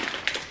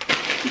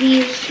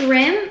 The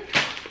shrimp.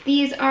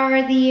 These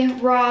are the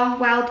raw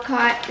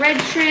wild-caught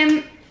red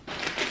shrimp.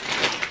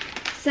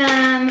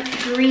 Some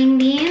green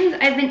beans.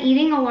 I've been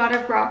eating a lot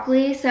of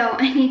broccoli, so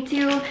I need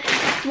to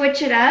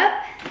switch it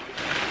up.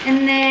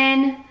 And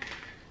then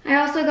I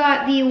also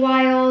got the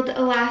wild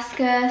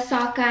Alaska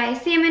sockeye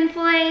salmon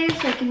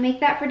fillets, so I can make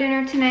that for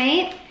dinner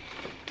tonight.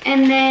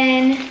 And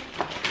then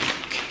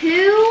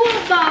 2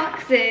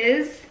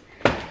 boxes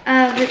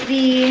of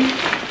the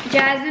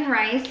jasmine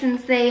rice,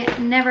 since they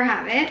never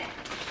have it.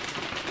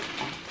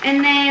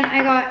 And then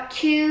I got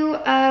 2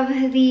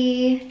 of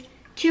the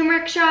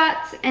turmeric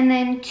shots and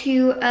then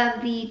 2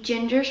 of the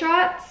ginger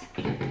shots.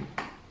 And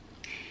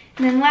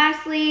then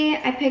lastly,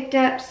 I picked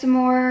up some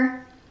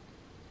more.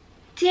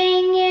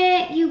 Dang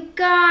it, you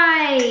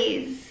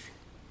guys.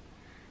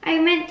 I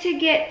meant to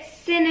get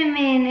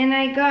cinnamon and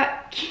I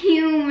got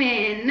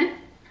cumin.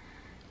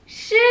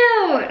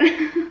 Shoot.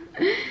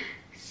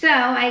 So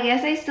I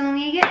guess I still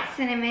need to get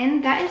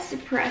cinnamon. That is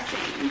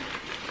depressing.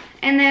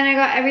 And then I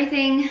got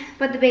everything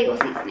but the bagel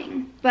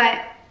seasoning.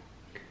 But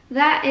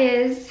that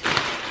is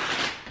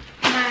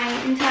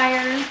my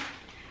entire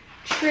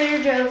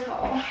Trader Joe's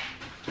haul.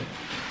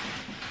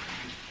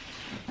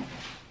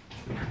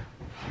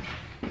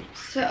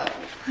 So,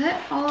 put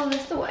all of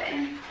this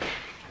away.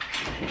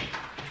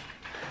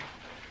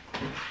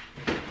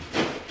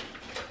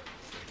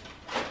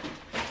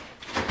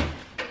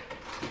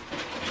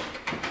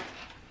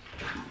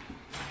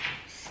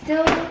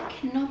 Still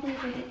cannot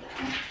believe I did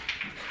that.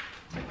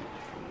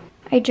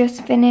 I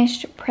just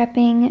finished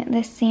prepping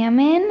the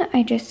salmon.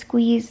 I just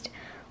squeezed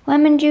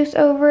lemon juice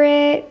over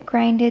it,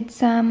 grinded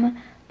some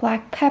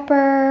black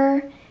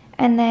pepper,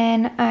 and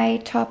then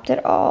I topped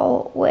it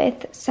all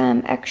with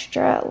some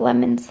extra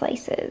lemon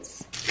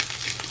slices.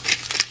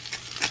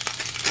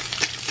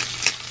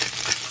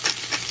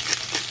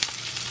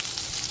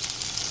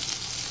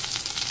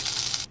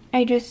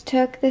 I just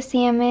took the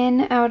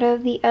salmon out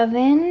of the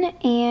oven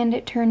and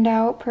it turned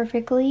out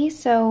perfectly,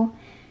 so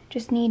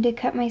just need to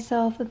cut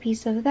myself a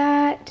piece of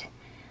that.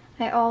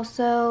 I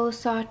also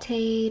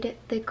sauteed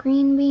the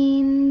green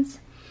beans,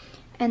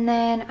 and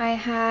then I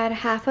had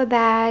half a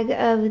bag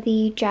of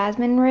the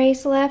jasmine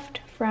rice left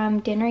from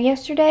dinner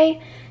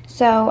yesterday,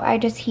 so I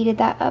just heated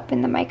that up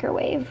in the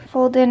microwave.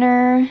 Full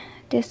dinner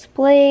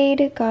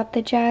displayed, got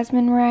the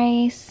jasmine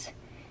rice,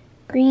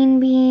 green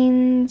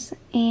beans,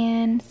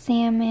 and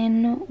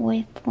salmon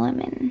with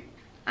lemon.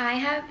 I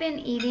have been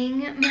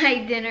eating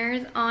my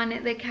dinners on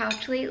the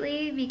couch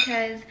lately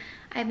because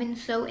I've been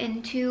so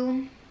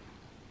into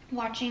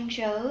watching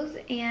shows,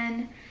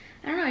 and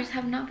I don't know, I just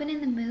have not been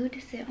in the mood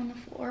to sit on the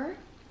floor.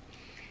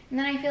 And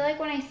then I feel like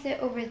when I sit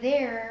over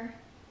there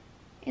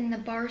in the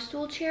bar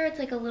stool chair, it's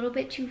like a little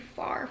bit too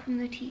far from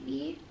the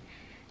TV.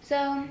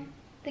 So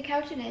the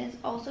couch it is.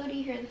 Also, do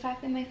you hear the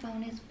fact that my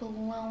phone is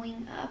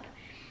blowing up?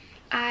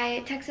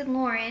 I texted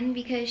Lauren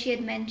because she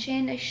had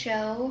mentioned a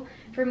show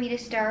for me to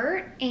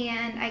start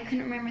and I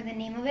couldn't remember the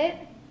name of it.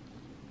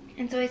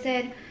 And so I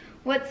said,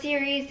 what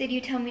series did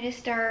you tell me to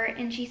start?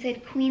 And she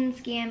said, Queen's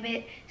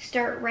Gambit,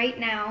 start right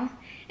now.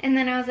 And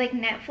then I was like,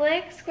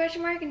 Netflix,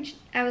 question mark? And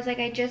I was like,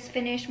 I just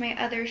finished my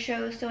other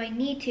show, so I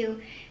need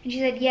to. And she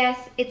said,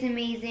 yes, it's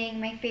amazing,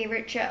 my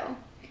favorite show.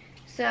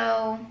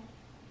 So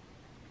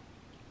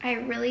I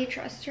really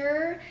trust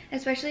her,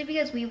 especially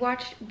because we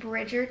watched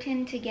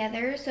Bridgerton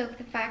together. So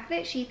the fact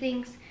that she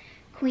thinks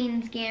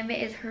Queen's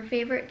Gambit is her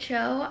favorite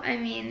show, I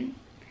mean,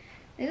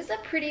 this is a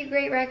pretty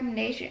great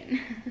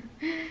recommendation.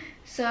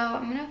 So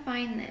I'm gonna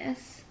find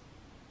this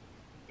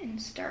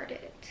and start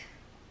it.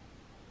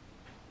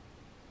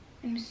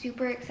 I'm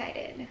super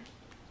excited.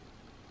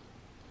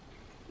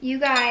 You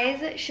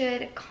guys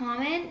should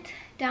comment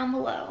down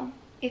below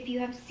if you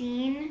have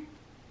seen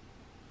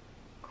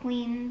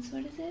Queen's,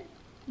 what is it?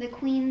 The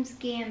Queen's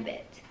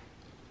Gambit.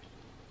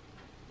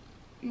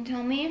 And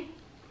tell me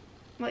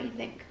what you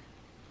think.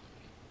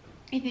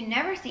 If you've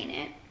never seen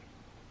it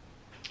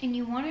and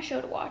you want a show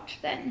to watch,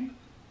 then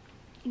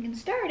you can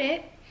start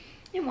it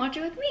and watch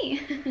it with me.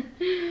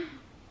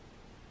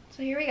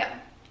 So here we go.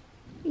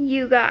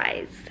 You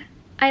guys,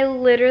 I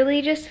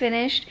literally just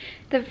finished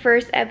the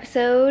first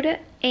episode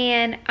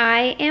and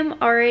I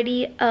am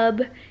already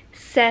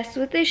obsessed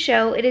with this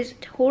show. It is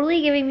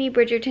totally giving me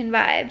Bridgerton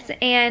vibes.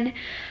 And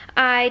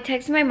I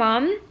texted my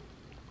mom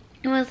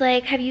and was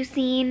like, have you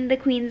seen The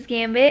Queen's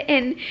Gambit?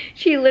 And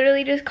she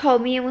literally just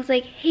called me and was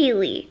like,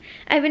 Haley,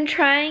 I've been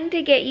trying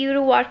to get you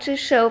to watch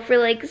this show for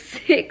like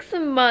 6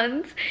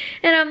 months.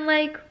 And I'm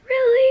like,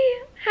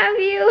 really? Have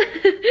you?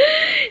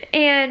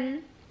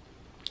 And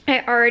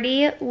I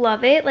already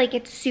love it. Like,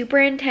 it's super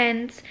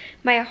intense.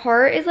 My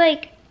heart is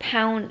like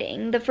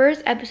pounding. The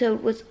first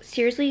episode was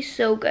seriously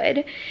so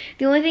good.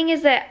 The only thing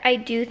is that I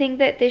do think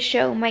that this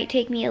show might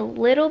take me a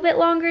little bit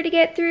longer to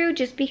get through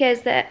just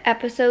because the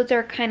episodes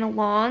are kind of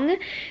long.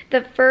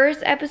 The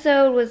first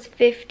episode was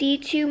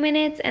 52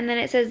 minutes and then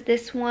it says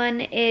this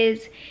one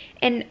is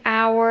an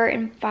hour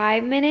and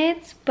 5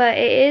 minutes, but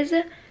it is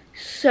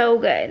so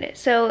good.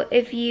 So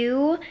if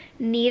you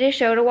need a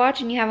show to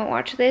watch and you haven't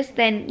watched this,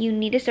 then you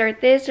need to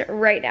start this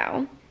right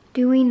now.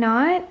 Do we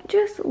not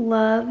just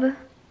love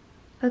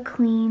a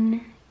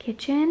clean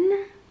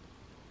kitchen?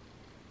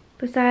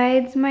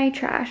 Besides my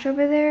trash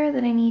over there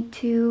that I need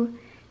to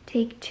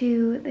take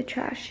to the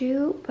trash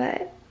chute,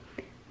 but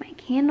my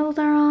candles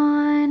are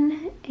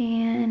on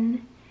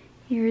and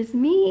here's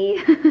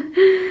me.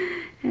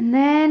 And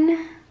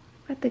then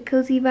got the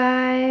cozy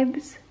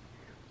vibes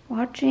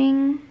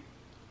watching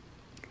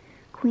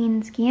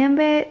Queen's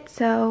Gambit.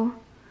 So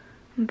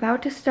I'm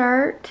about to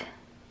start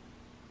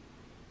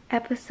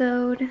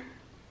episode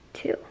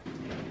 2.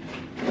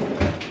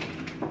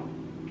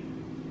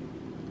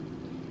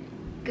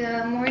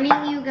 Good morning,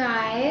 you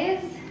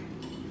guys.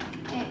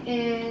 It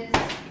is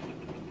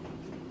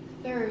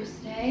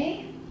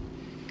Thursday,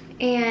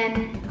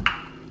 and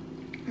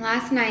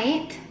last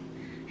night,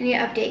 I need to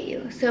update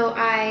you. So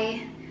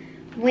I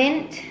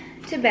went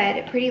to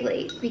bed pretty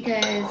late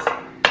because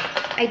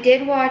I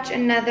did watch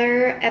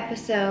another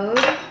episode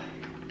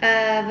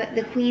of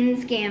The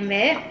Queen's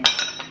Gambit,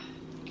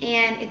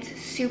 and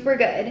it's super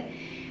good.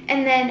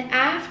 And then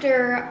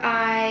after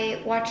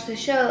I watched the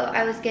show,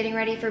 I was getting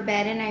ready for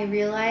bed and I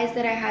realized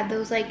that I had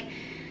those like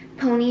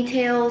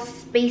ponytail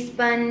space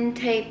bun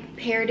type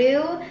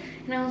hairdo.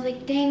 And I was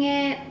like, dang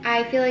it,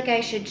 I feel like I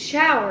should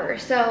shower.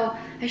 So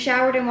I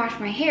showered and washed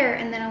my hair,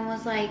 and then I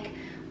was like,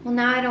 well,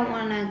 now I don't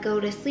want to go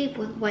to sleep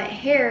with wet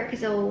hair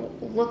because it'll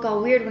look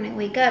all weird when I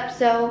wake up.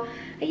 So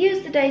I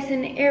used the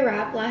Dyson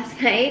Airwrap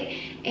last night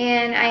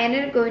and I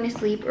ended up going to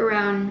sleep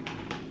around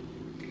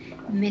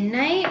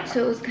midnight,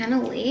 so it was kind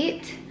of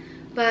late.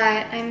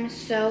 But I'm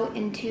so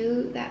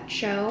into that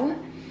show.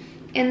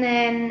 And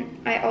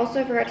then I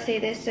also forgot to say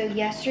this. So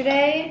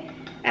yesterday,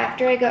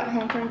 after I got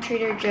home from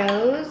Trader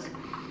Joe's,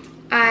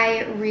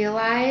 I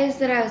realized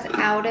that I was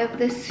out of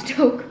the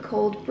Stoke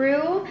Cold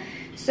Brew.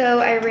 So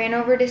I ran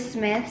over to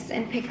Smith's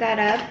and picked that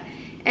up.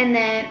 And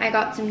then I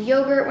got some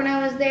yogurt when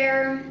I was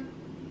there,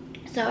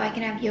 so I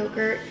can have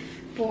yogurt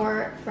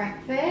for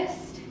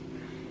breakfast.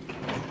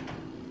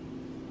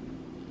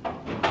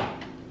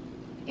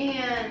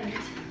 And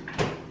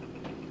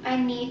I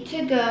need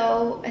to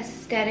go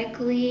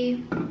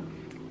aesthetically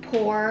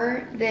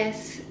pour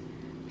this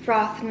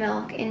froth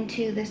milk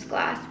into this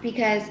glass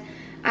because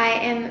I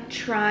am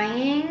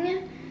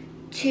trying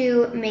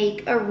to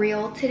make a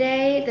reel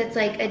today that's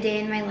like a day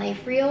in my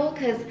life reel,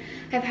 because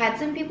I've had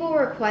some people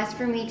request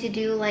for me to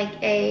do like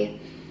a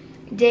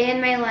day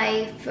in my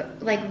life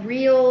like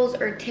reels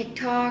or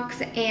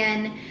TikToks,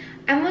 and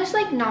I'm just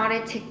like not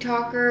a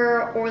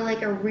TikToker or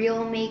like a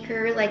reel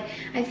maker. Like,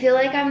 I feel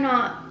like I'm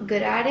not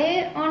good at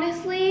it,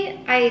 honestly.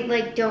 I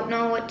like don't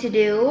know what to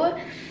do.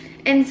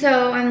 And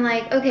so I'm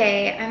like,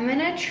 okay, I'm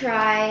gonna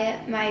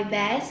try my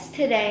best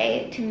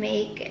today to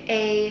make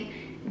a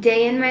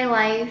day in my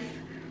life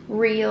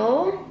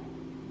reel,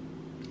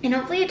 and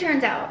hopefully it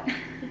turns out.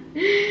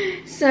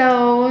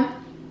 So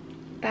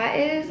that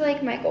is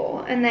like my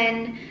goal. And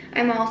then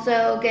I'm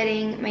also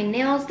getting my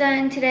nails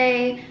done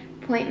today.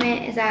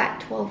 Appointment is at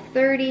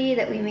 12:30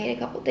 that we made a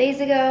couple days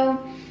ago.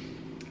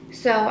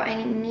 So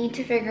I need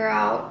to figure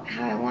out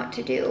how I want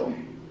to do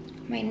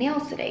my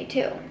nails today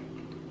too.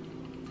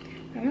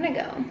 I'm gonna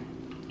go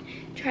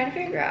try to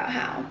figure out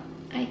how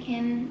I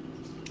can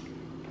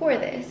pour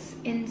this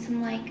in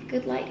some like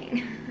good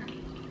lighting.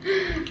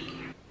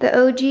 The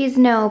OGs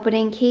know, but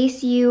in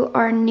case you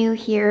are new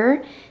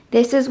here,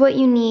 this is what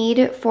you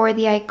need for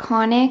the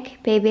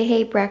iconic Baby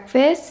Hay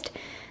breakfast.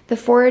 The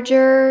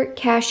Forager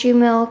cashew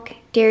milk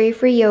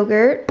dairy-free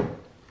yogurt,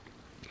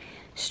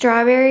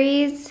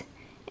 strawberries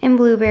and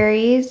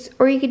blueberries,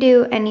 or you could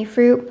do any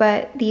fruit,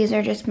 but these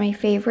are just my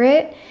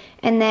favorite.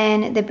 And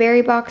then the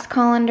berry box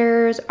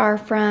colanders are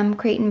from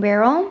Crate and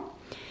Barrel.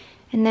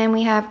 And then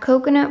we have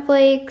coconut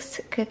flakes,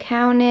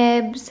 cacao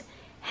nibs,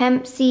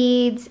 hemp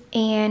seeds,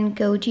 and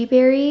goji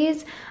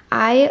berries.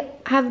 I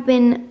have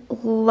been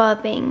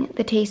loving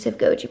the taste of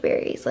goji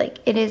berries. Like,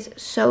 it is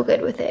so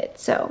good with it.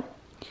 So,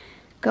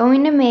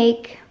 going to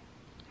make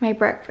my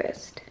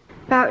breakfast.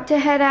 About to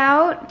head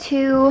out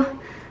to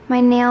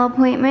my nail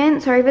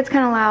appointment. Sorry if it's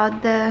kind of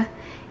loud. The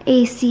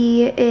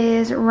AC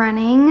is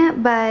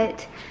running,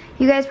 but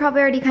You guys probably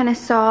already kind of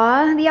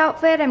saw the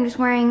outfit. I'm just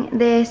wearing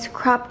this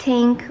crop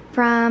tank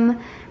from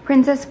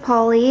Princess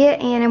Polly,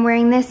 and I'm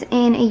wearing this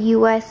in a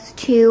US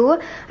 2.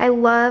 I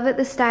love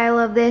the style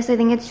of this. I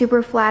think it's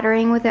super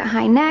flattering with a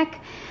high neck.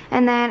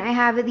 And then I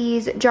have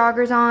these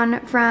joggers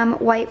on from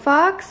White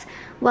Fox.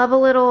 Love a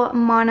little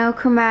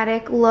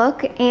monochromatic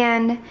look,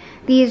 and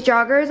these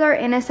joggers are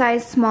in a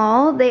size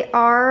small. They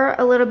are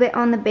a little bit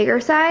on the bigger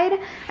side.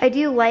 I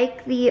do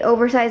like the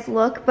oversized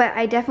look, but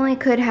I definitely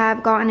could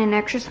have gotten an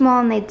extra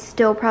small and they'd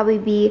still probably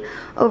be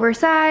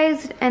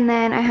oversized. And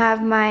then I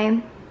have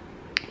my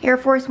Air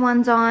Force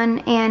Ones on,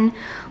 and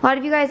a lot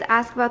of you guys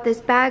ask about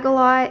this bag a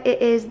lot.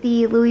 It is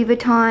the Louis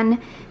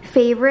Vuitton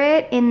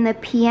favorite in the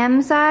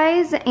PM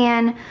size,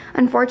 and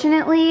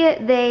unfortunately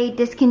they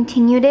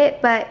discontinued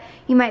it, but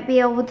you might be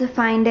able to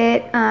find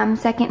it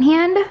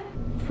secondhand.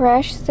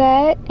 Fresh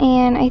set,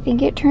 and I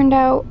think it turned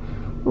out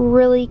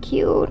really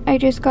cute. I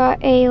just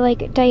got a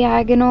like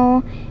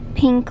diagonal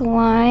pink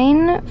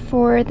line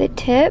for the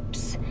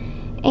tips,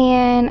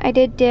 and I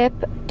did dip,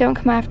 don't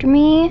come after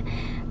me,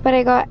 but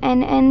I got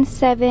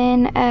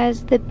NN7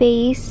 as the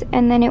base,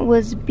 and then it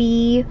was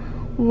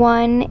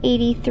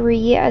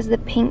B183 as the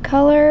pink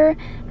color.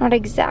 Not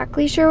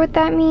exactly sure what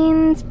that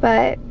means,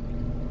 but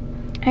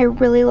I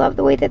really love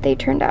the way that they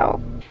turned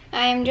out.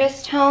 I'm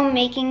just home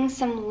making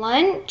some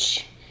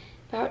lunch.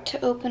 About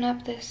to open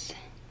up this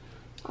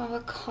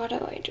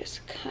avocado I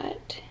just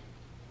cut.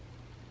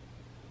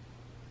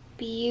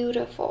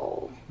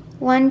 Beautiful.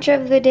 Lunch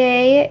of the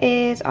day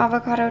is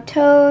avocado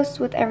toast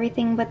with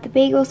everything but the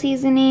bagel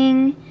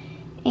seasoning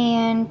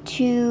and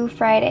 2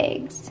 fried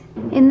eggs.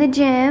 In the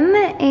gym,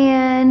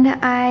 and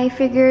I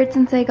figured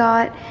since I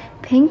got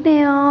pink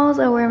nails,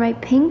 I'll wear my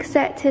pink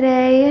set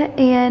today.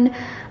 And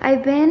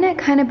I've been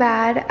kind of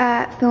bad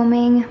at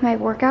filming my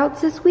workouts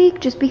this week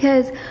just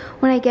because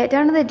when I get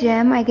down to the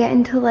gym, I get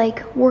into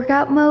like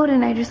workout mode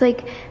and I just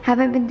like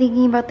haven't been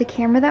thinking about the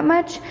camera that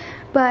much.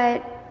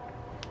 But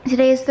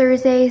today is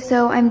Thursday,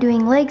 so I'm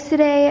doing legs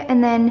today,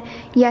 and then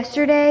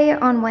yesterday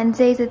on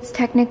Wednesdays it's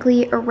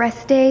technically a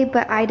rest day,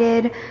 but I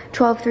did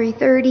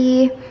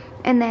 12-3-30,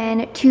 and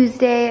then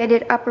Tuesday I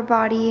did upper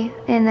body,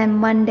 and then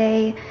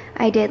Monday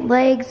I did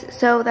legs.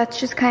 So that's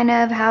just kind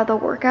of how the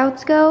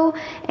workouts go,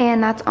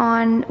 and that's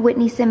on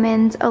Whitney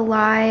Simmons'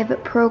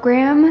 Alive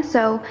program.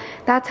 So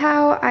that's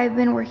how I've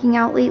been working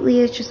out lately,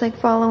 is just like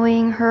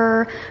following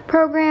her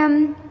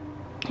program.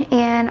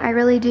 And I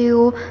really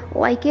do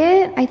like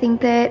it. I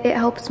think that it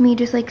helps me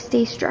just like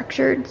stay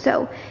structured.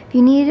 So if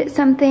you need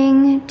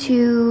something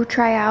to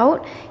try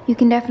out, you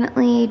can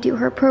definitely do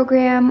her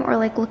program or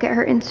like look at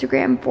her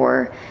Instagram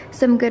for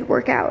some good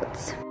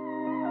workouts.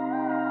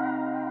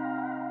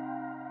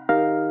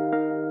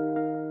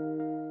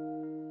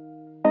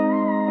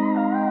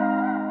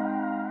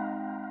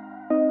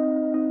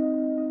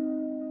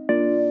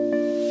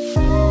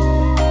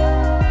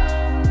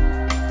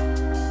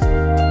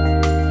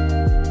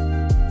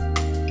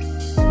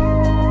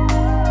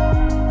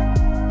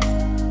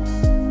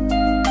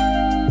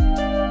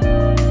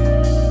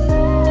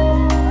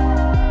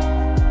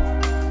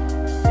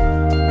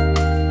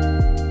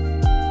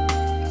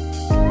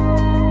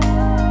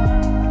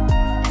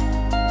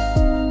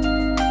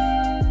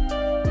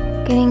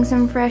 Getting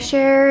some fresh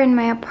air in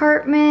my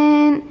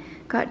apartment.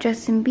 Got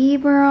Justin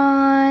Bieber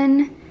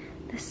on.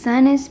 The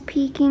sun is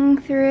peeking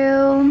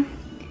through.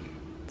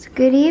 It's a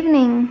good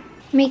evening.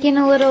 Making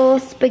a little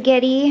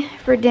spaghetti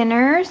for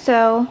dinner,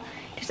 so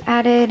just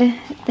added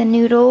the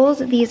noodles.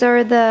 These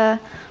are the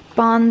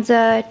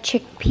Bonza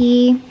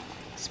chickpea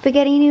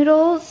spaghetti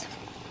noodles.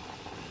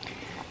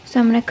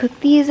 So I'm gonna cook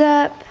these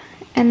up,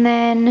 and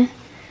then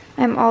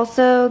I'm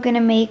also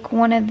gonna make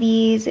one of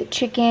these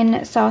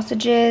chicken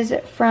sausages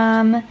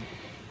from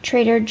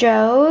Trader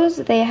Joe's.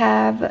 They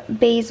have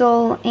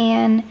basil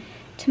and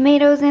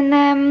tomatoes in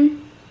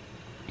them,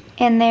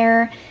 and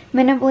they're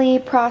minimally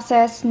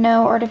processed,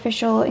 no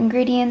artificial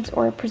ingredients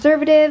or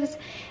preservatives.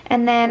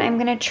 And then I'm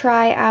gonna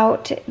try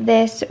out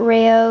this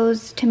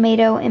Rayo's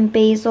tomato and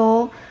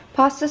basil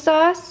pasta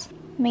sauce.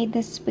 Made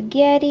this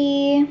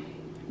spaghetti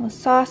with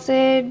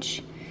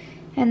sausage,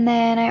 and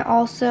then I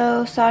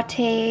also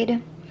sauteed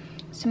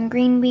some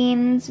green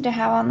beans to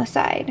have on the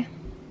side.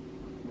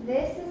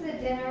 This is a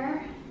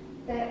dinner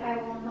that I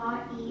will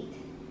not eat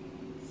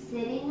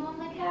sitting on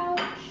the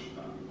couch,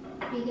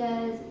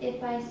 because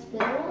if I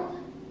spilled,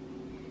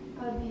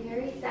 I would be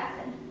very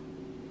sad,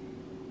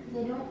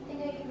 because I don't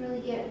think I can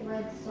really get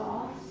red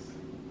sauce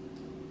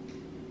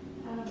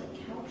out of the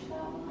couch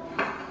that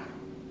well.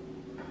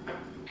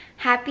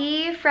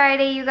 Happy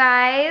Friday, you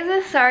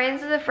guys. Sorry,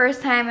 this is the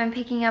first time I'm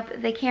picking up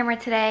the camera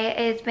today.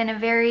 It's been a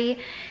very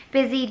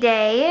busy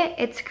day.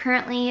 It's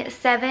currently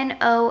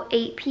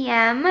 7:08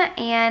 p.m.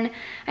 and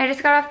I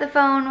just got off the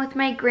phone with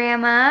my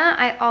grandma.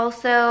 I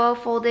also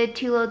folded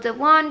 2 loads of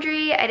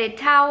laundry. I did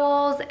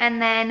towels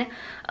and then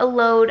a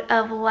load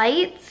of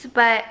lights,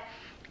 but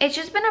it's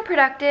just been a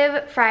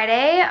productive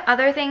Friday.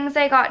 Other things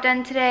I got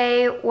done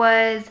today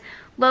was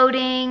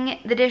loading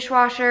the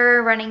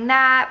dishwasher, running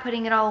that,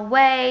 putting it all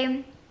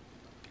away.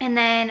 And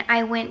then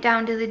I went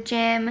down to the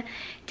gym,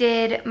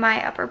 did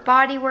my upper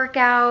body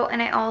workout,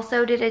 and I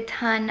also did a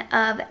ton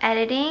of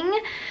editing.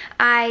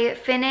 I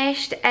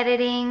finished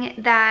editing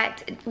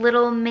that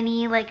little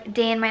mini like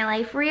day in my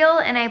life reel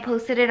and I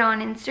posted it on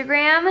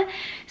Instagram.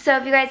 So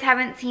if you guys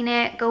haven't seen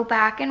it, go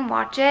back and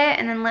watch it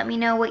and then let me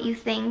know what you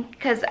think,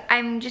 because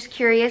I'm just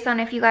curious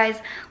on if you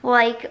guys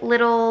like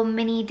little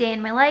mini day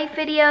in my life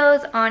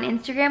videos on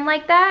Instagram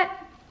like that.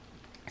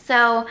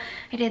 So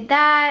I did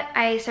that.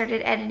 I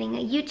started editing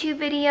a YouTube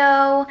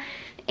video,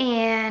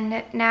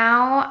 and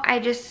now I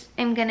just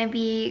am gonna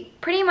be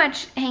pretty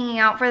much hanging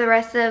out for the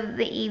rest of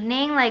the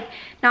evening. Like,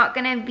 not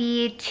gonna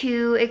be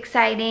too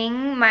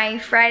exciting. My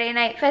Friday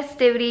night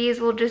festivities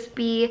will just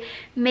be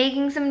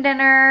making some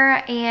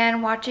dinner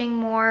and watching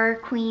more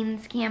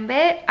Queen's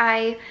Gambit.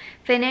 I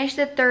finished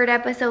the 3rd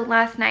episode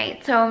last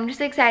night, so I'm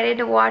just excited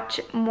to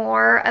watch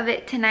more of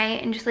it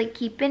tonight and just like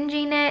keep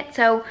binging it.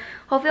 So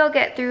hopefully I'll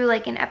get through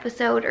like an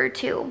episode or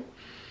 2.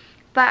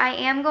 But I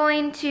am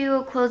going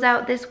to close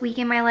out this week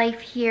in my life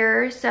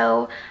here,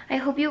 so I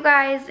hope you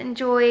guys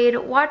enjoyed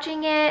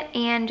watching it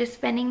and just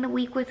spending the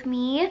week with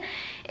me.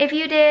 If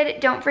you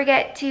did, don't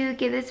forget to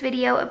give this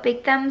video a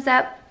big thumbs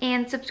up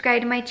and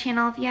subscribe to my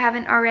channel if you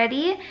haven't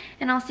already,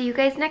 and I'll see you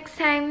guys next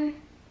time.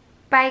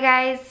 Bye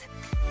guys.